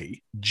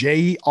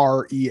JREAM.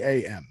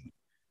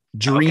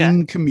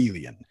 Dream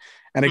Chameleon.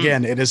 And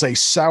again, it is a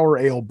sour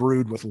ale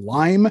brewed with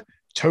lime,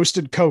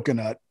 toasted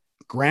coconut,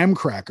 graham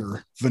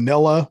cracker,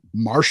 vanilla,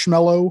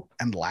 marshmallow,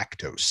 and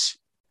lactose.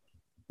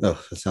 Oh,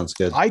 that sounds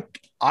good.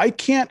 I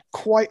can't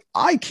quite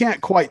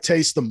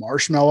taste the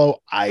marshmallow.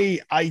 I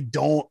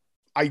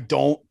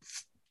don't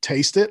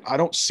taste it. I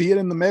don't see it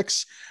in the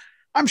mix.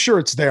 I'm sure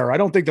it's there. I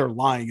don't think they're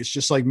lying. It's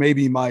just like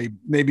maybe my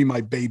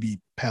baby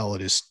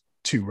palate is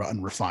too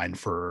unrefined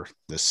for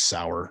this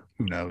sour.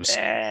 Who knows?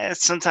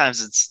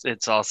 Sometimes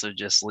it's also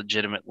just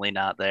legitimately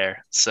not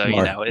there. So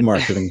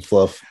marketing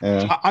fluff.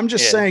 Yeah. I'm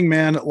just saying,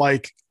 man.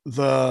 Like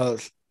the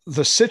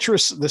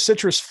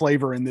citrus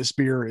flavor in this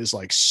beer is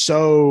like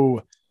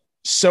so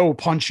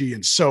punchy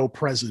and so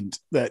present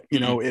that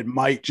it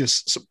might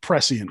just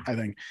prescient. I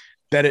think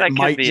that it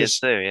might be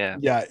just too,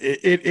 yeah.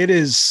 It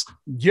is.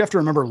 You have to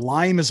remember,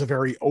 lime is a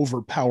very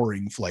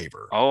overpowering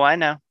flavor. Oh, I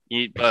know.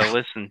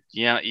 Listen,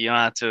 you don't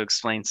have to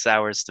explain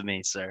sours to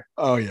me, sir.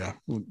 Oh yeah,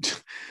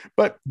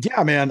 but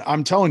yeah, man,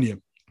 I'm telling you,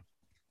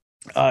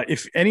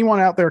 if anyone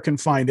out there can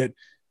find it,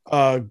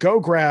 go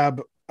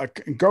grab a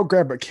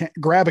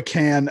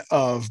can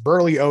of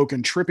Burley Oak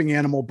and Tripping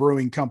Animal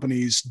Brewing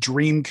Company's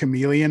Dream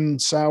Chameleon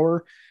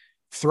sour.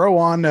 Throw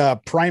on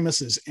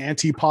Primus's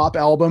Anti-Pop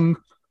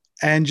album,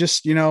 and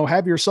just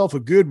have yourself a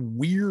good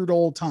weird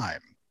old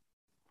time.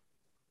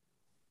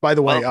 By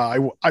the way,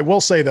 I will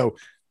say though,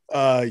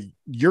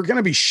 you're going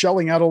to be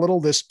shelling out a little.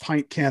 This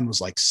pint can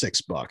was like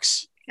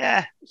 $6.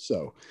 Yeah.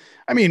 So,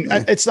 I mean,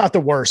 it's not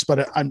the worst,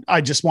 but I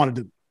just wanted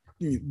to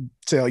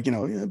say, like,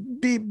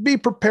 be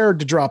prepared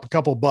to drop a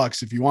couple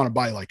bucks if you want to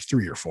buy like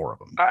 3 or 4 of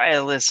them. All right,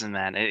 listen,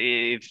 man.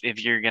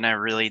 If you're gonna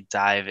really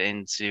dive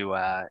into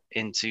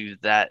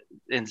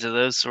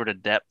those sort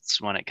of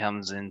depths when it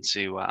comes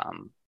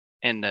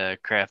into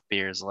craft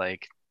beers,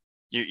 like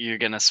you're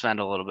gonna spend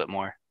a little bit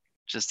more.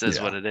 Just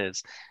is what it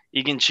is.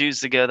 You can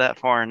choose to go that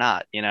far or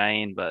not, you know what I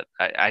mean? But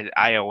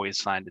I always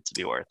find it to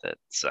be worth it.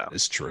 So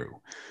it's true.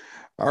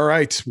 All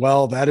right.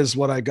 Well, that is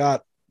what I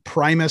got.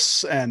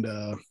 Primus and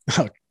a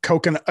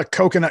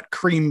coconut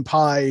cream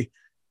pie,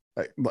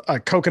 a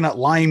coconut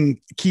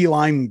key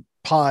lime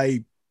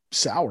pie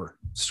sour.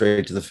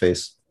 Straight to the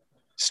face.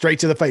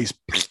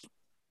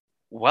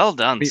 Well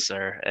done,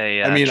 sir.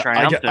 A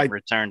triumphant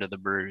return to the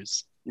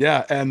brews.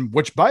 Yeah. And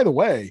which, by the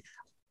way,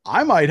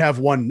 I might have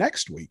one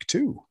next week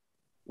too.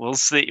 We'll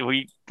see.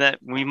 We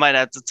might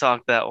have to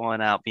talk that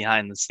one out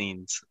behind the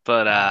scenes,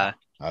 but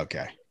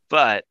okay.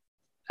 But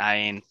I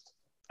mean,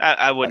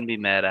 I wouldn't be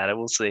mad at it.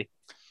 We'll see.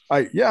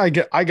 I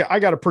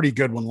got a pretty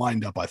good one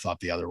lined up. I thought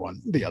the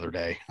other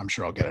day. I'm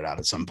sure I'll get it out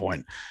at some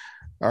point.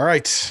 All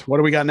right, what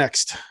do we got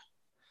next?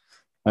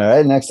 All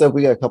right, next up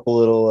we got a couple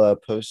little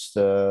post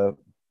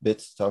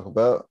bits to talk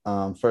about.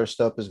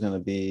 First up is going to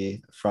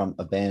be from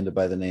a band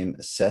by the name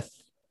Seth.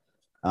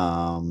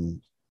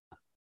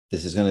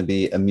 This is going to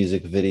be a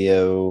music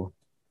video,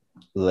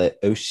 Les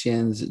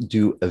Oceans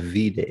du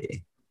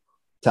Vide.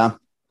 Tom?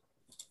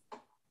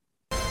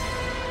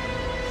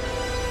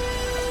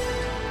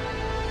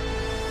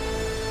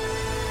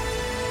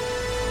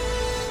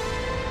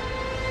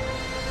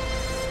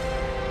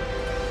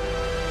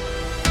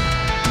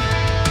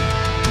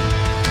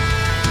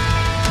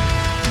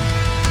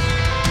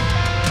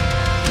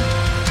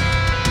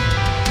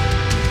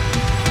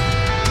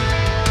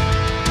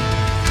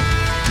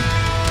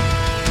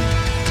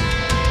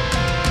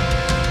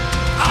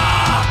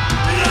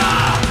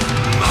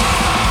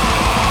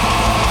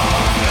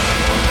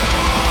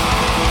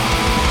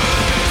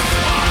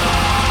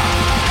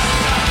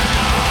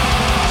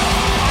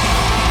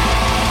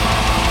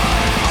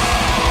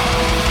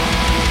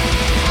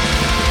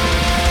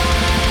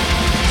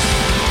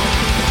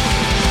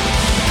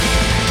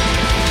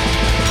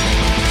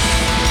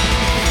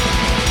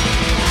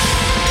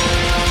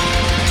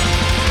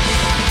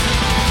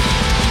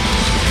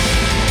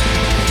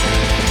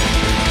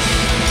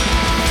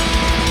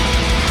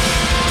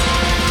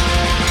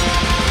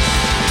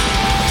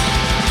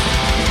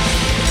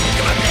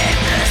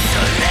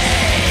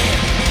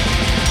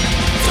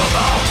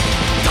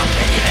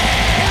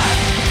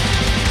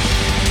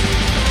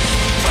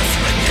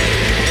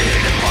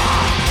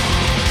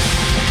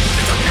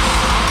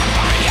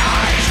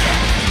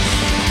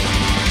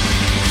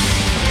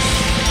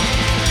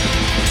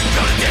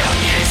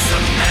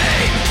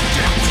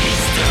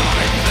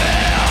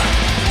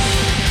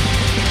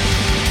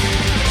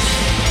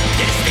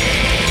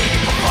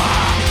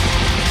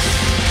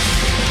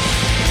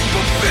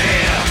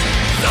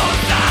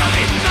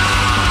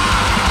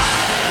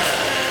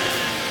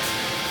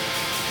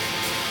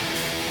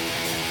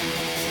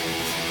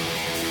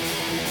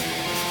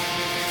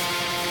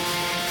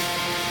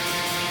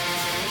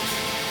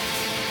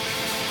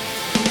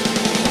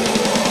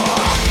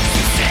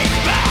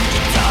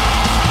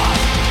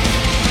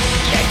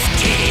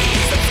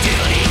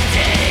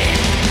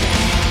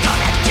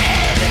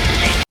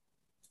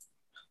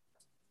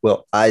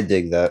 Well, I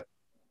dig that.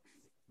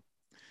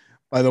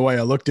 By the way,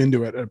 I looked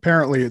into it.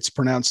 Apparently, it's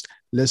pronounced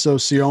Les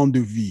Océans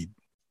du Vide.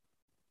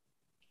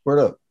 Word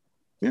up.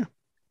 Yeah,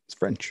 it's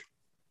French.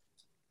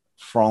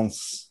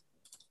 France.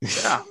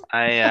 Yeah,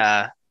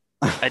 I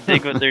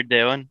dig what they're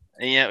doing.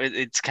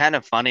 It's kind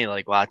of funny,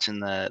 like watching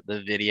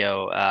the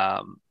video.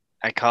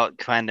 I call it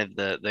kind of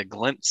the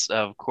glimpse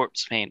of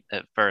corpse paint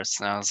at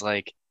first, and I was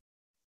like,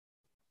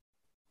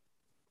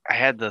 I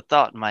had the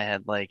thought in my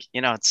head, like,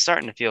 it's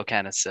starting to feel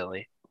kind of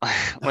silly.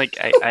 Like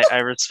I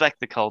respect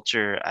the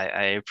culture.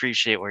 I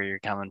appreciate where you're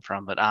coming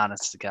from, but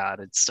honest to God,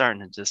 it's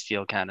starting to just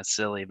feel kind of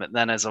silly. But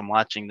then as I'm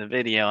watching the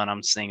video and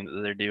I'm seeing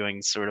that they're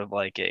doing sort of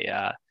like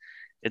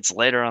it's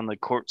later on the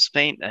corpse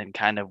paint and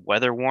kind of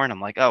weather worn, I'm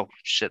like, oh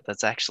shit,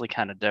 that's actually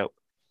kind of dope.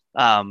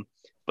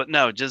 But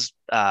no, just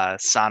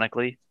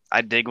sonically,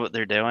 I dig what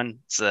they're doing.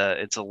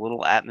 It's a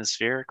little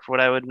atmospheric for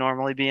what I would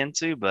normally be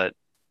into, but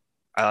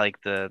I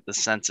like the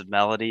sense of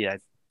melody.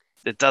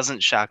 It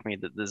doesn't shock me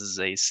that this is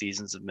a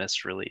Seasons of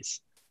Mist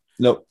release.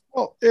 Nope.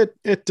 Well,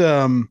 it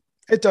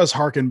does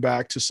harken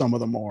back to some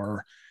of the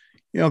more,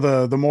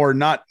 the more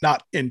not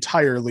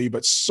entirely,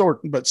 but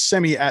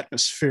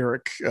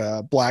semi-atmospheric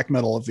black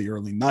metal of the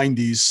early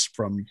 '90s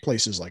from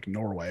places like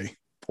Norway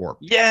or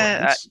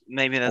France,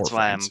 maybe that's or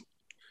why France.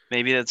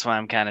 maybe that's why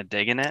I'm kind of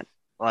digging it.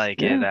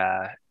 Like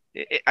I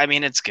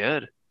mean, it's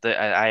good.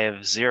 I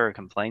have zero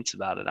complaints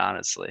about it,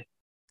 honestly.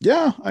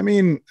 Yeah, I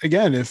mean,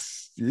 again,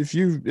 if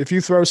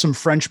you throw some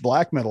French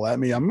black metal at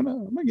me, I'm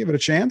gonna give it a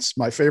chance.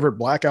 My favorite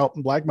black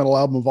metal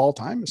album of all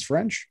time is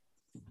French,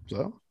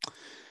 so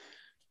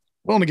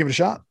willing to give it a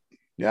shot.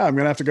 Yeah, I'm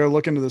gonna have to go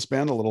look into this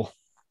band a little.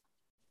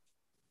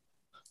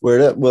 Word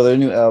up. Well, their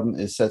new album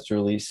is set to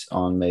release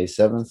on May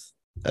 7th.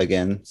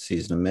 Again,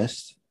 Season of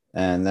Mist,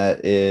 and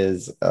that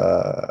is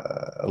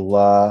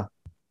La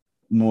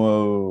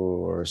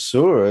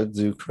Morsure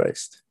du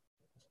Christ.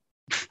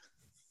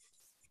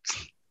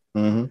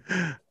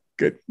 Mm-hmm.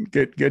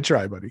 Good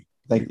try, buddy.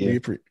 Thank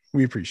you.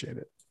 We appreciate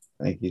it.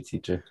 Thank you,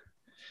 teacher.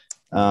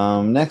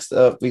 Next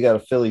up, we got a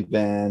Philly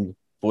band,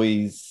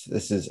 boys.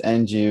 This is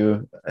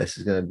Enju. This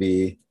is going to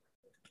be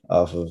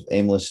off of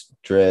Aimless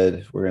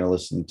Dread. We're going to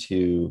listen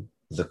to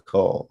The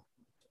Call.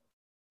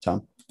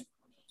 Tom?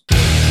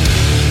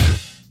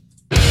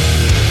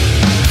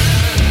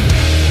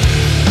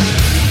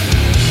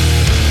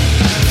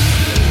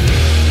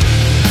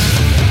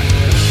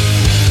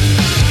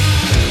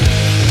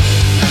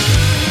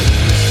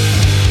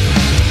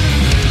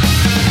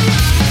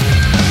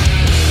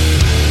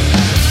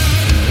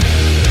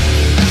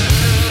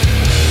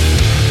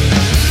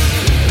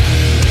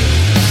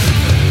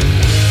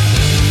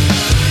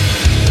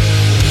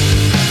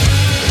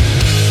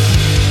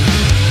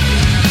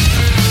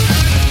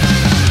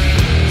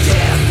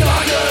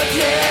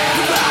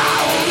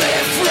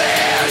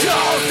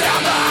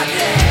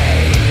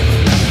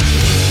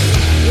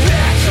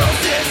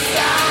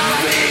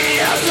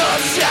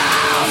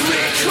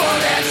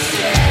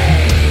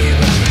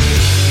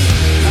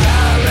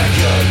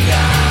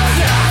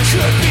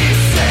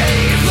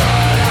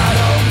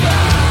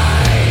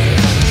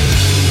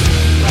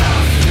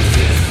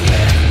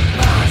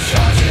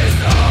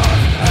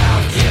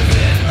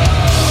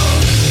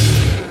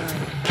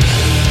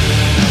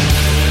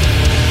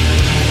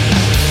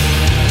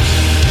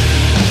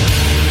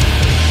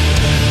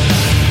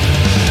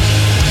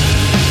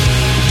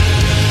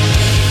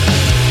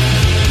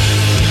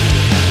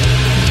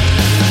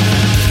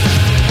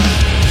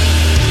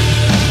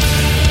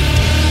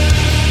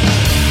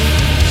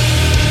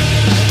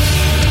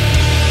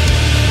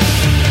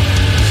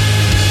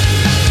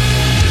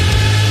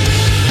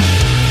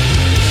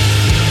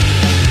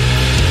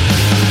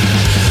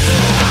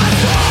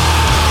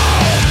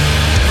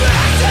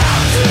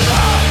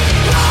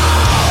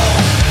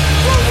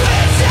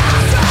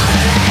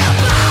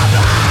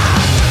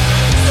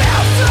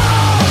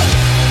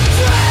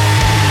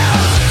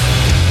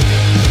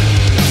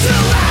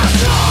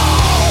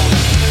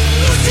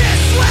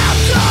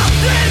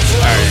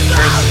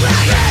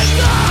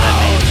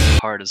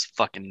 As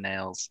fucking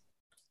nails,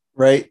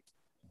 right?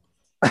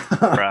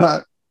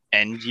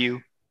 And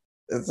you,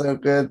 it's so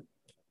good.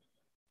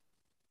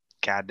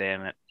 God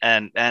damn it!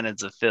 And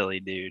it's a Philly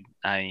dude.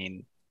 I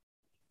mean,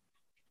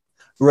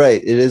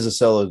 right? It is a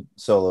solo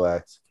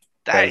act.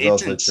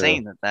 It's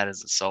insane that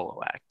is a solo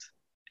act.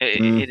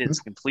 It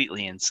is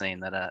completely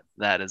insane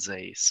that is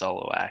a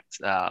solo act.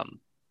 That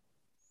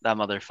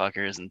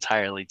motherfucker is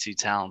entirely too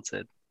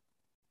talented.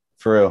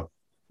 For real,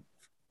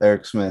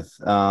 Eric Smith.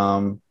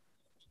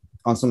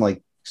 On some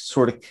like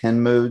sort of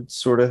Ken mode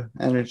sort of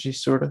energy,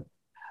 sort of.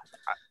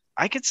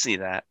 I could see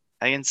that.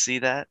 I can see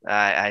that.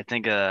 I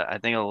think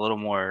a little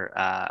more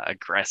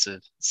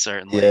aggressive,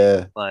 certainly.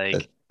 Yeah,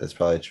 like that's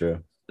probably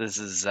true. This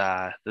is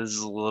a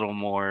little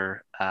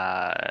more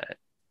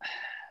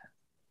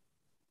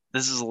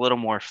this is a little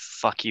more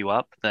fuck you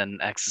up than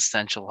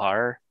existential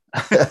horror.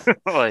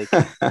 Like,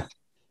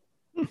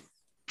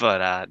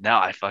 but no,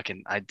 I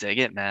dig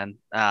it, man.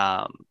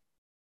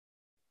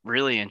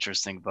 Really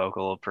interesting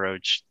vocal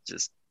approach,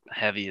 just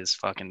heavy as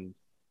fucking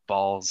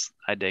balls.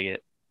 I dig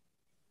it.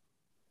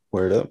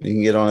 Word up. You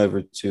can get on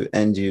over to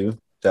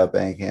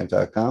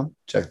ndu.bandcamp.com.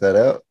 Check that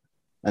out.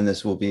 And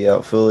this will be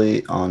out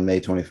fully on May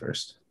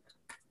 21st.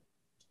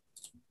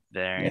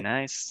 Very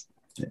nice.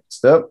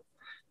 Next up,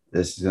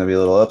 this is going to be a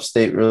little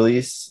upstate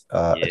release.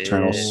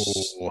 Eternal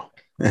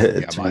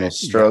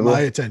Struggle.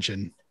 My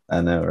attention.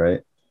 I know, right?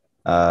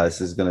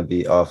 This is going to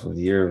be off of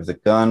Year of the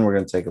Gun. We're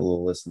going to take a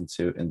little listen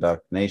to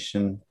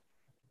Indoctrination.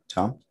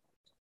 Tom?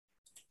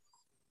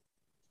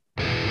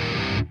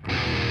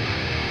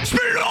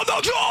 Speed on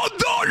the ground,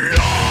 the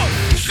law,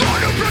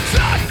 trying to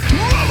protect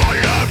my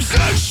lips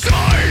and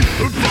stay.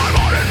 My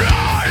body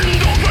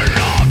mind, open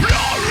up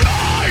your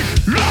right,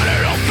 let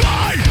it all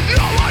fly.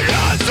 Now my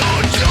hands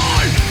are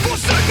tied for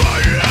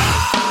sacred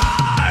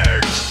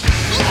hands.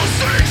 Lost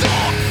things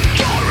up,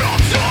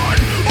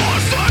 corruption, or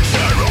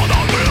section on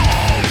the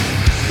globe.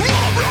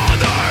 Our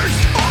brothers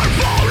are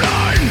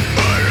falling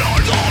in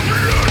arms of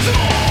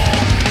brutal.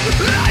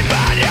 Like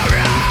man you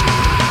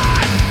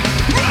run,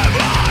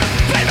 river,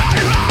 be my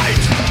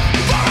right,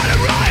 for an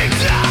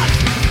righteous.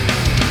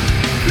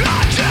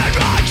 I take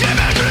my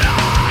image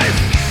life.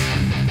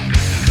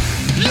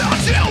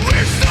 Until we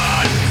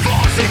stand,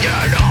 forcing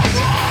in our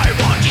right,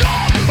 one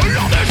job,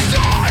 another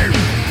time.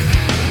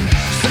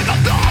 Sick of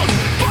those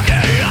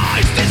fucking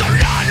eyes, these are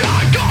not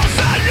our goals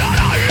and not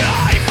our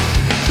life.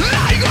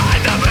 I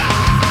grind the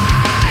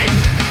mind,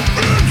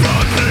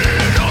 input the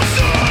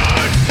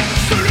innocence,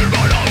 sitting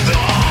one of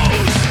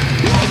those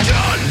who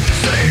can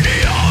see the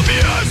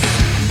obvious.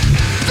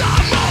 The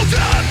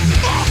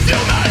motive of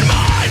human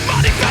mind,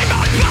 money, fame,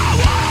 and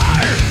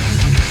power.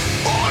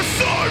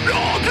 Also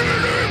not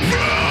getting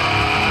back.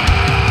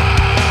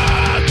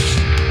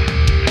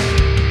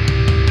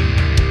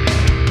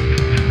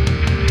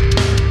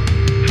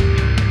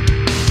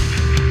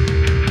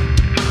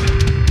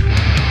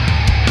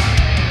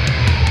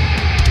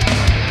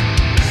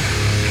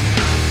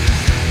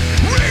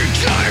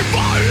 Reclaim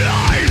my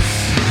life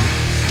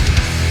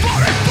for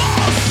it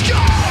falls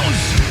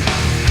scars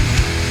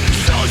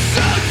to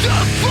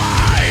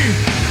sanctify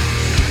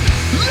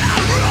the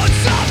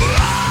roots of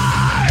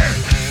life.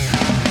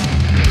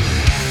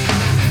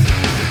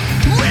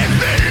 We've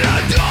been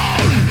let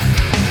down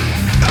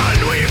and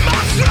we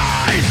must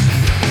rise.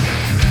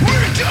 We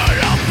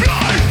cannot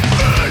play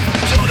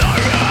into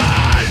their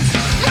hands.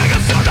 Make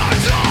us on our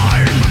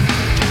time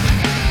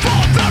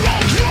for their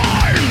own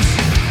crimes.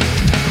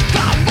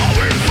 The more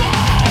we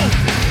fall,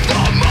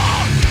 the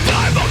more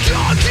they will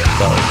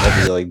conquer.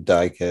 Heavy, like,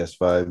 diecast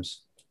vibes.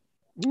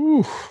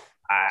 Ooh.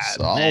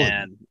 Solid.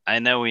 Man, I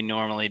know we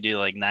normally do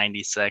like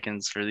 90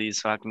 seconds for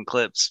these fucking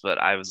clips,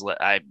 but I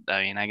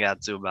mean, I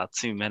got to about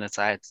 2 minutes.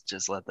 I had to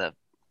just let that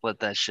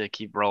shit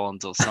keep rolling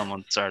until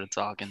someone started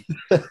talking.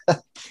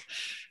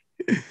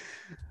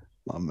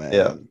 My man.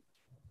 Yeah.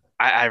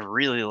 I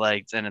really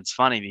liked, and it's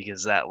funny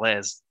because that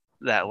last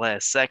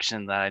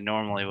section that I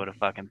normally would have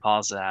fucking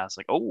paused it, I was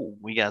like, oh,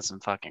 we got some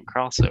fucking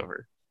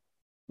crossover.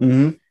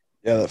 Mm-hmm.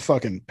 Yeah, that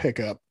fucking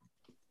pickup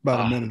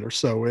about a minute or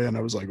so in.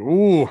 I was like,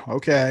 ooh,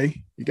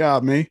 okay, you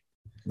got me.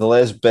 The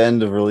last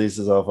bend of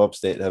releases off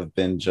Upstate have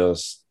been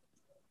just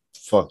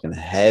fucking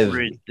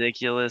heavy.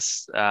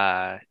 Ridiculous.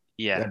 Yeah,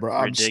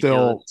 bro,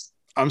 ridiculous.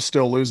 I'm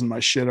still losing my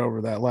shit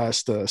over that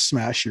last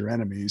Smash Your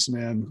Enemies,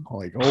 man.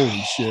 Like,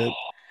 holy shit.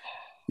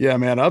 Yeah,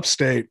 man,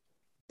 Upstate,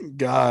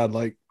 God,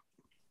 like,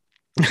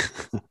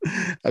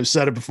 I've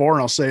said it before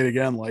and I'll say it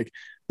again, like,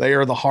 they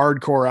are the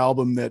hardcore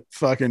album that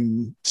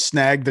fucking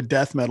snagged the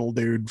death metal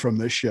dude from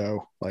this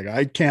show. Like,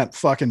 I can't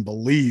fucking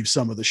believe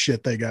some of the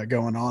shit they got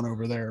going on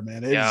over there,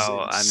 man.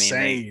 It's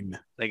insane.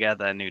 They got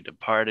that new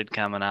Departed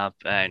coming up,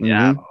 and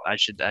yeah, I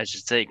should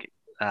take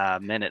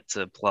a minute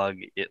to plug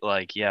it.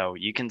 Like, yo,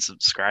 you can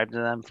subscribe to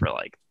them for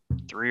like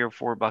 $3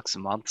 or $4 a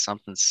month,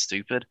 something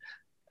stupid.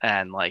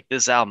 And like,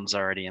 this album's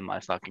already in my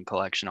fucking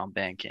collection on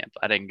Bandcamp.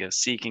 I didn't go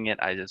seeking it.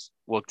 I just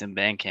looked in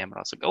Bandcamp and I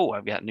was like, oh,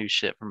 I've got new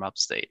shit from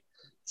Upstate.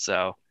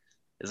 So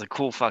it's a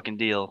cool fucking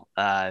deal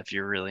if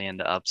you're really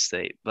into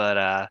Upstate.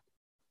 But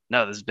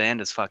no, this band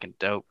is fucking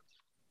dope.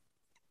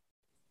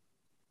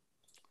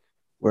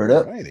 Word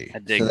up. I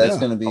dig So that's this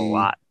going to be a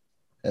lot.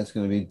 That's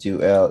going to be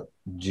due out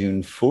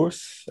June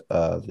 4th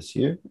this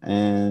year.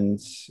 And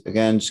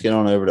again, just get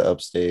on over to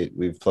Upstate.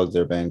 We've plugged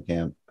their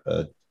Bandcamp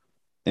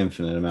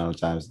infinite amount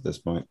of times at this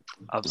point.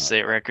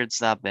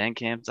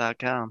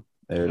 UpstateRecords.bandcamp.com.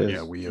 There it is.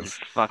 Yeah, we have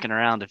Fucking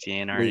around if you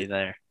ain't already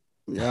there.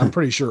 Yeah, I'm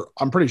pretty sure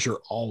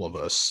all of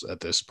us at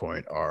this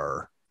point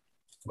are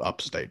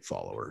Upstate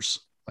followers,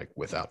 like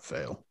without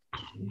fail.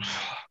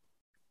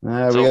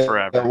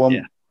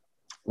 Forever.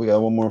 We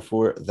got one more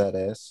for that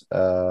ass.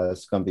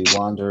 It's gonna be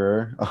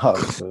Wanderer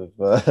off of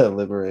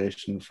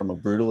Liberation from a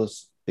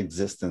Brutalist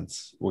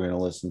Existence. We're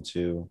gonna listen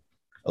to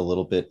a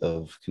little bit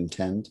of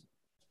Contend.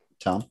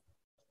 Tom?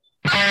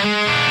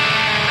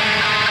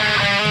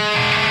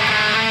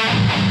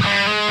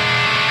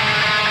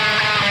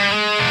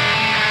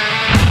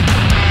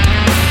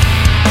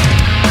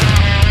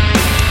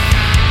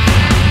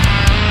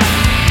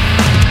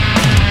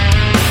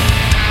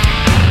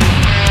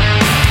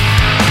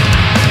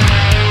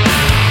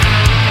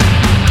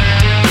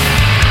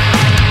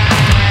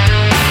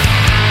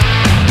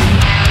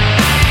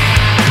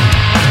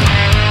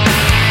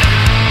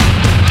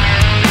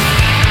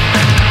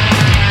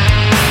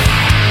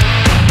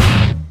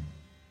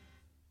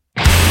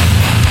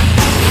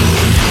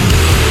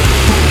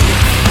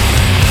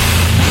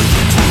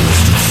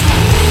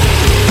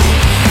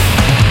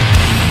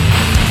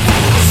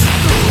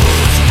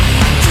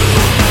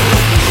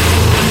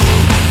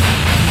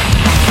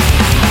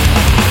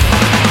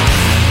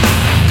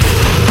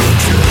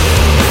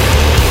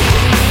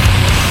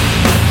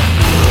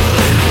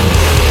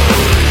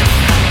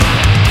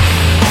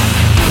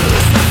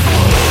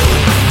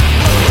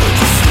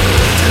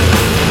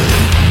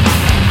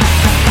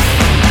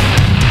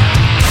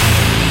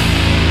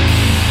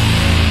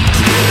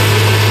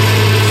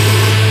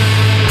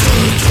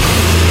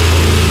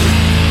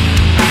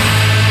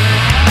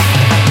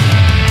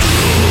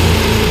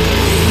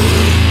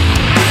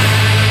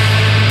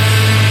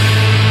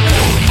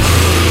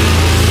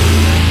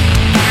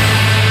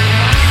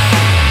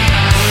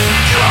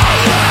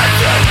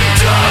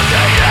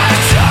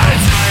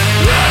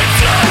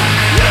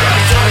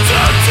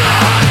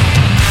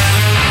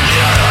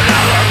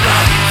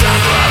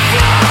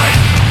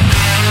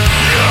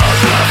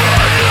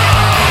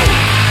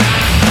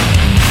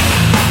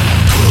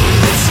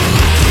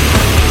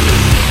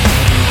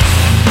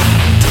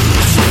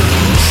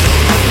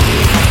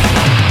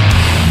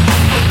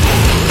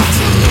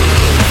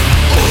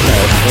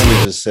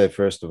 just say,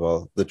 first of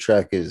all, the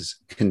track is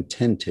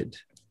Contented.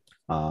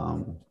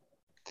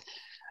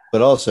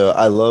 But also,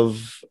 I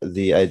love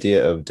the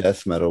idea of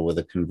death metal with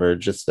a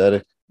converge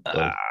aesthetic.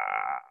 Like,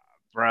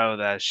 Bro,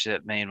 that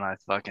shit made my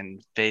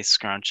fucking face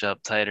scrunch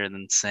up tighter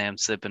than Sam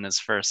sipping his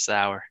first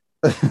sour.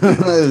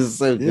 it's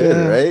so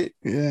good, right?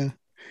 Yeah.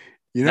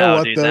 You know No,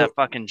 what, dude, though? that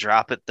fucking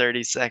drop at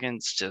 30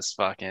 seconds just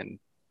fucking.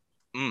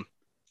 I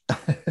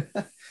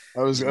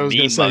was me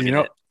gonna say, mugging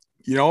it.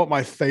 you know what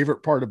my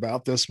favorite part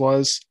about this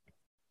was?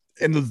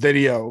 In the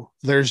video,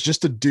 there's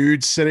just a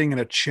dude sitting in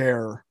a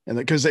chair, and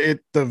because the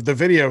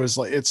video is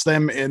like it's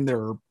them in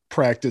their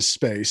practice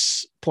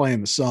space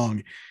playing the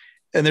song,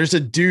 and there's a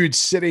dude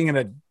sitting in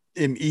an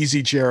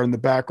easy chair in the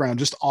background,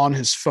 just on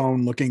his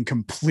phone, looking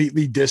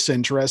completely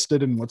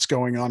disinterested in what's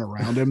going on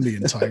around him the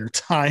entire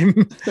time.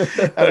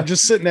 And I'm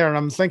just sitting there, and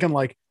I'm thinking,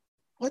 like,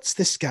 what's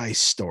this guy's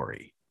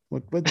story?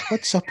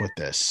 What's up with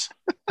this?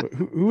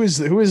 Who is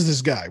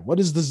this guy? What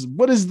is the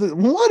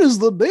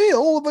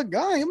deal with the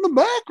guy in the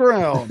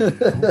background?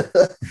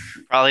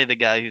 Probably the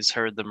guy who's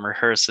heard them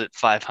rehearse it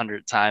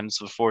 500 times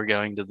before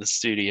going to the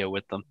studio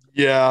with them.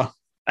 Yeah,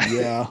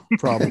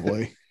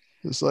 probably.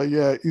 It's like,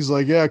 yeah, he's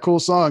like, yeah, cool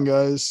song,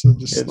 guys. So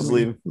just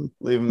leave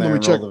him there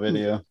and roll the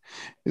video.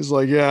 He's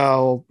like, yeah,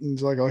 I'll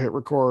hit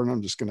record, and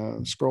I'm just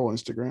gonna scroll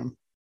Instagram.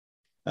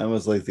 I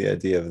almost like the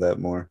idea of that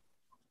more.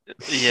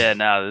 Yeah,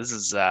 no, this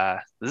is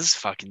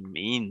fucking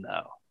mean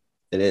though.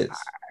 It is.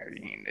 I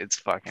mean, it's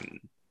fucking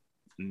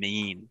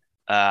mean.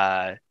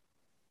 I'm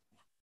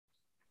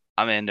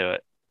into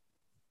it.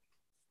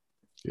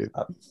 You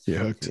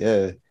hooked.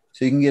 Yeah.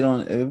 So you can get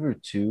on over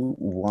to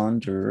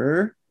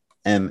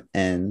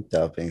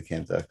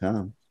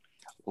wanderermn.bandcamp.com.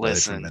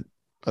 Listen,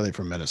 Are they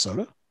from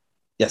Minnesota?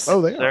 Yes. Oh,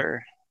 they are.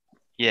 sir.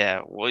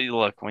 Yeah, well,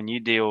 look, when you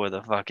deal with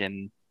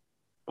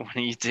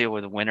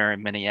winter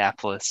in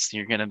Minneapolis,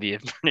 you're gonna be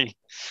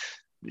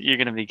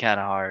kind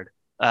of hard.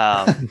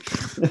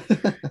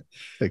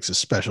 Takes a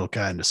special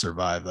kind to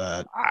survive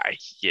that.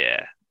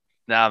 Yeah.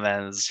 Nah,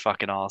 man, this is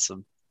fucking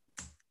awesome.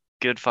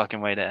 Good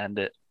fucking way to end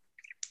it.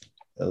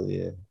 Oh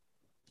yeah.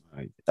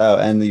 Oh,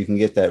 and you can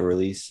get that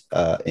release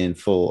in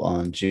full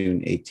on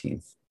June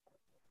 18th.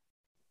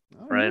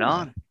 Right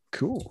on.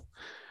 Cool.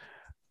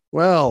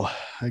 Well,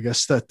 I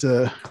guess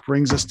that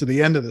brings us to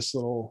the end of this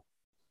little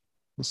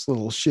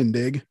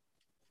shindig.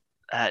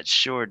 That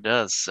sure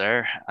does,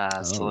 sir.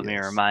 So let me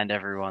yes. remind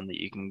everyone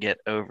that you can get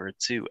over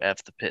to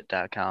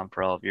fthepit.com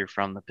for all of your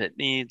From the Pit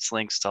needs,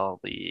 links to all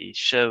the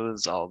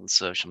shows, all the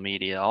social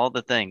media, all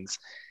the things.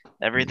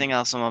 Everything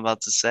else I'm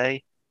about to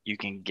say, you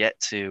can get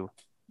to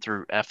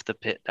through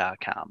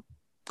fthepit.com.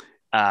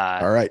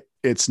 All right.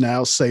 It's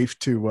now safe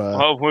to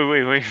oh,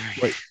 wait.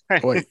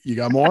 Wait, you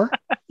got more?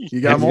 You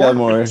got He's more? got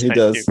more. He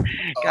does.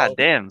 God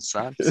damn,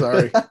 son.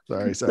 Sorry.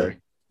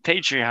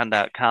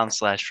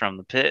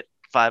 Patreon.com/FromThePit.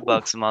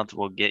 $5 a month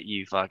will get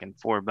you fucking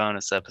 4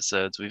 bonus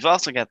episodes. We've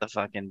also got the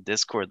fucking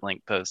Discord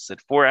link posted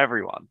for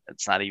everyone.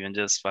 It's not even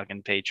just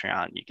fucking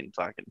Patreon. You can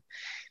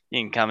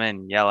come in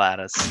and yell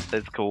at us.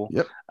 It's cool.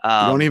 Yep.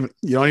 You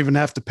don't even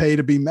have to pay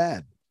to be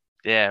mad.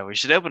 Yeah, we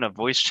should open a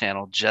voice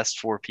channel just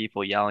for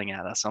people yelling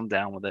at us. I'm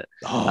down with it.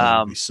 Oh,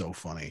 that'd be so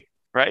funny.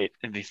 Right?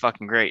 It'd be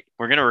fucking great.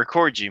 We're gonna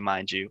record you,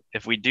 mind you.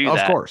 If we do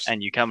that, of course,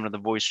 and you come to the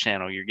voice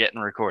channel, you're getting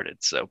recorded.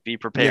 So be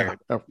prepared.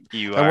 Yeah.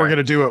 We're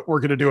gonna do it. We're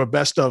gonna do a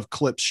best of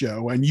clip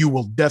show, and you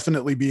will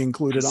definitely be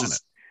included on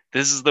it.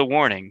 This is the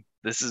warning.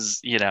 This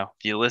is, if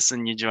you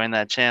listen, you join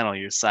that channel,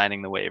 you're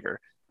signing the waiver.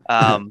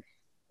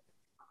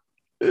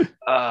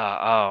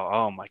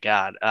 Oh my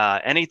God.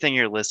 Anything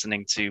you're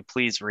listening to,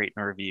 please rate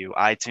and review.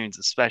 iTunes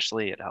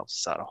especially, it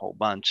helps us out a whole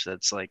bunch.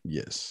 That's like,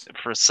 yes,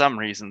 for some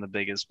reason, the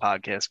biggest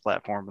podcast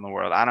platform in the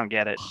world. I don't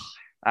get it.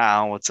 I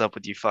don't know what's up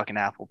with you fucking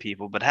Apple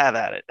people, but have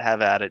at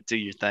it. Do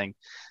your thing.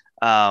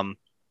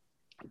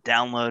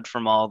 Download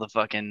from all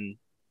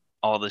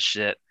the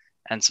shit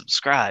and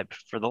subscribe.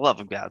 For the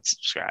love of God,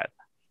 subscribe.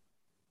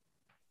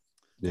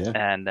 Yeah.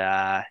 And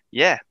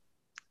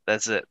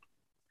that's it.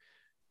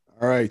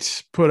 All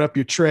right. Put up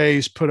your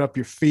trays, put up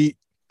your feet.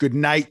 Good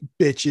night,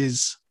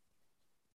 bitches.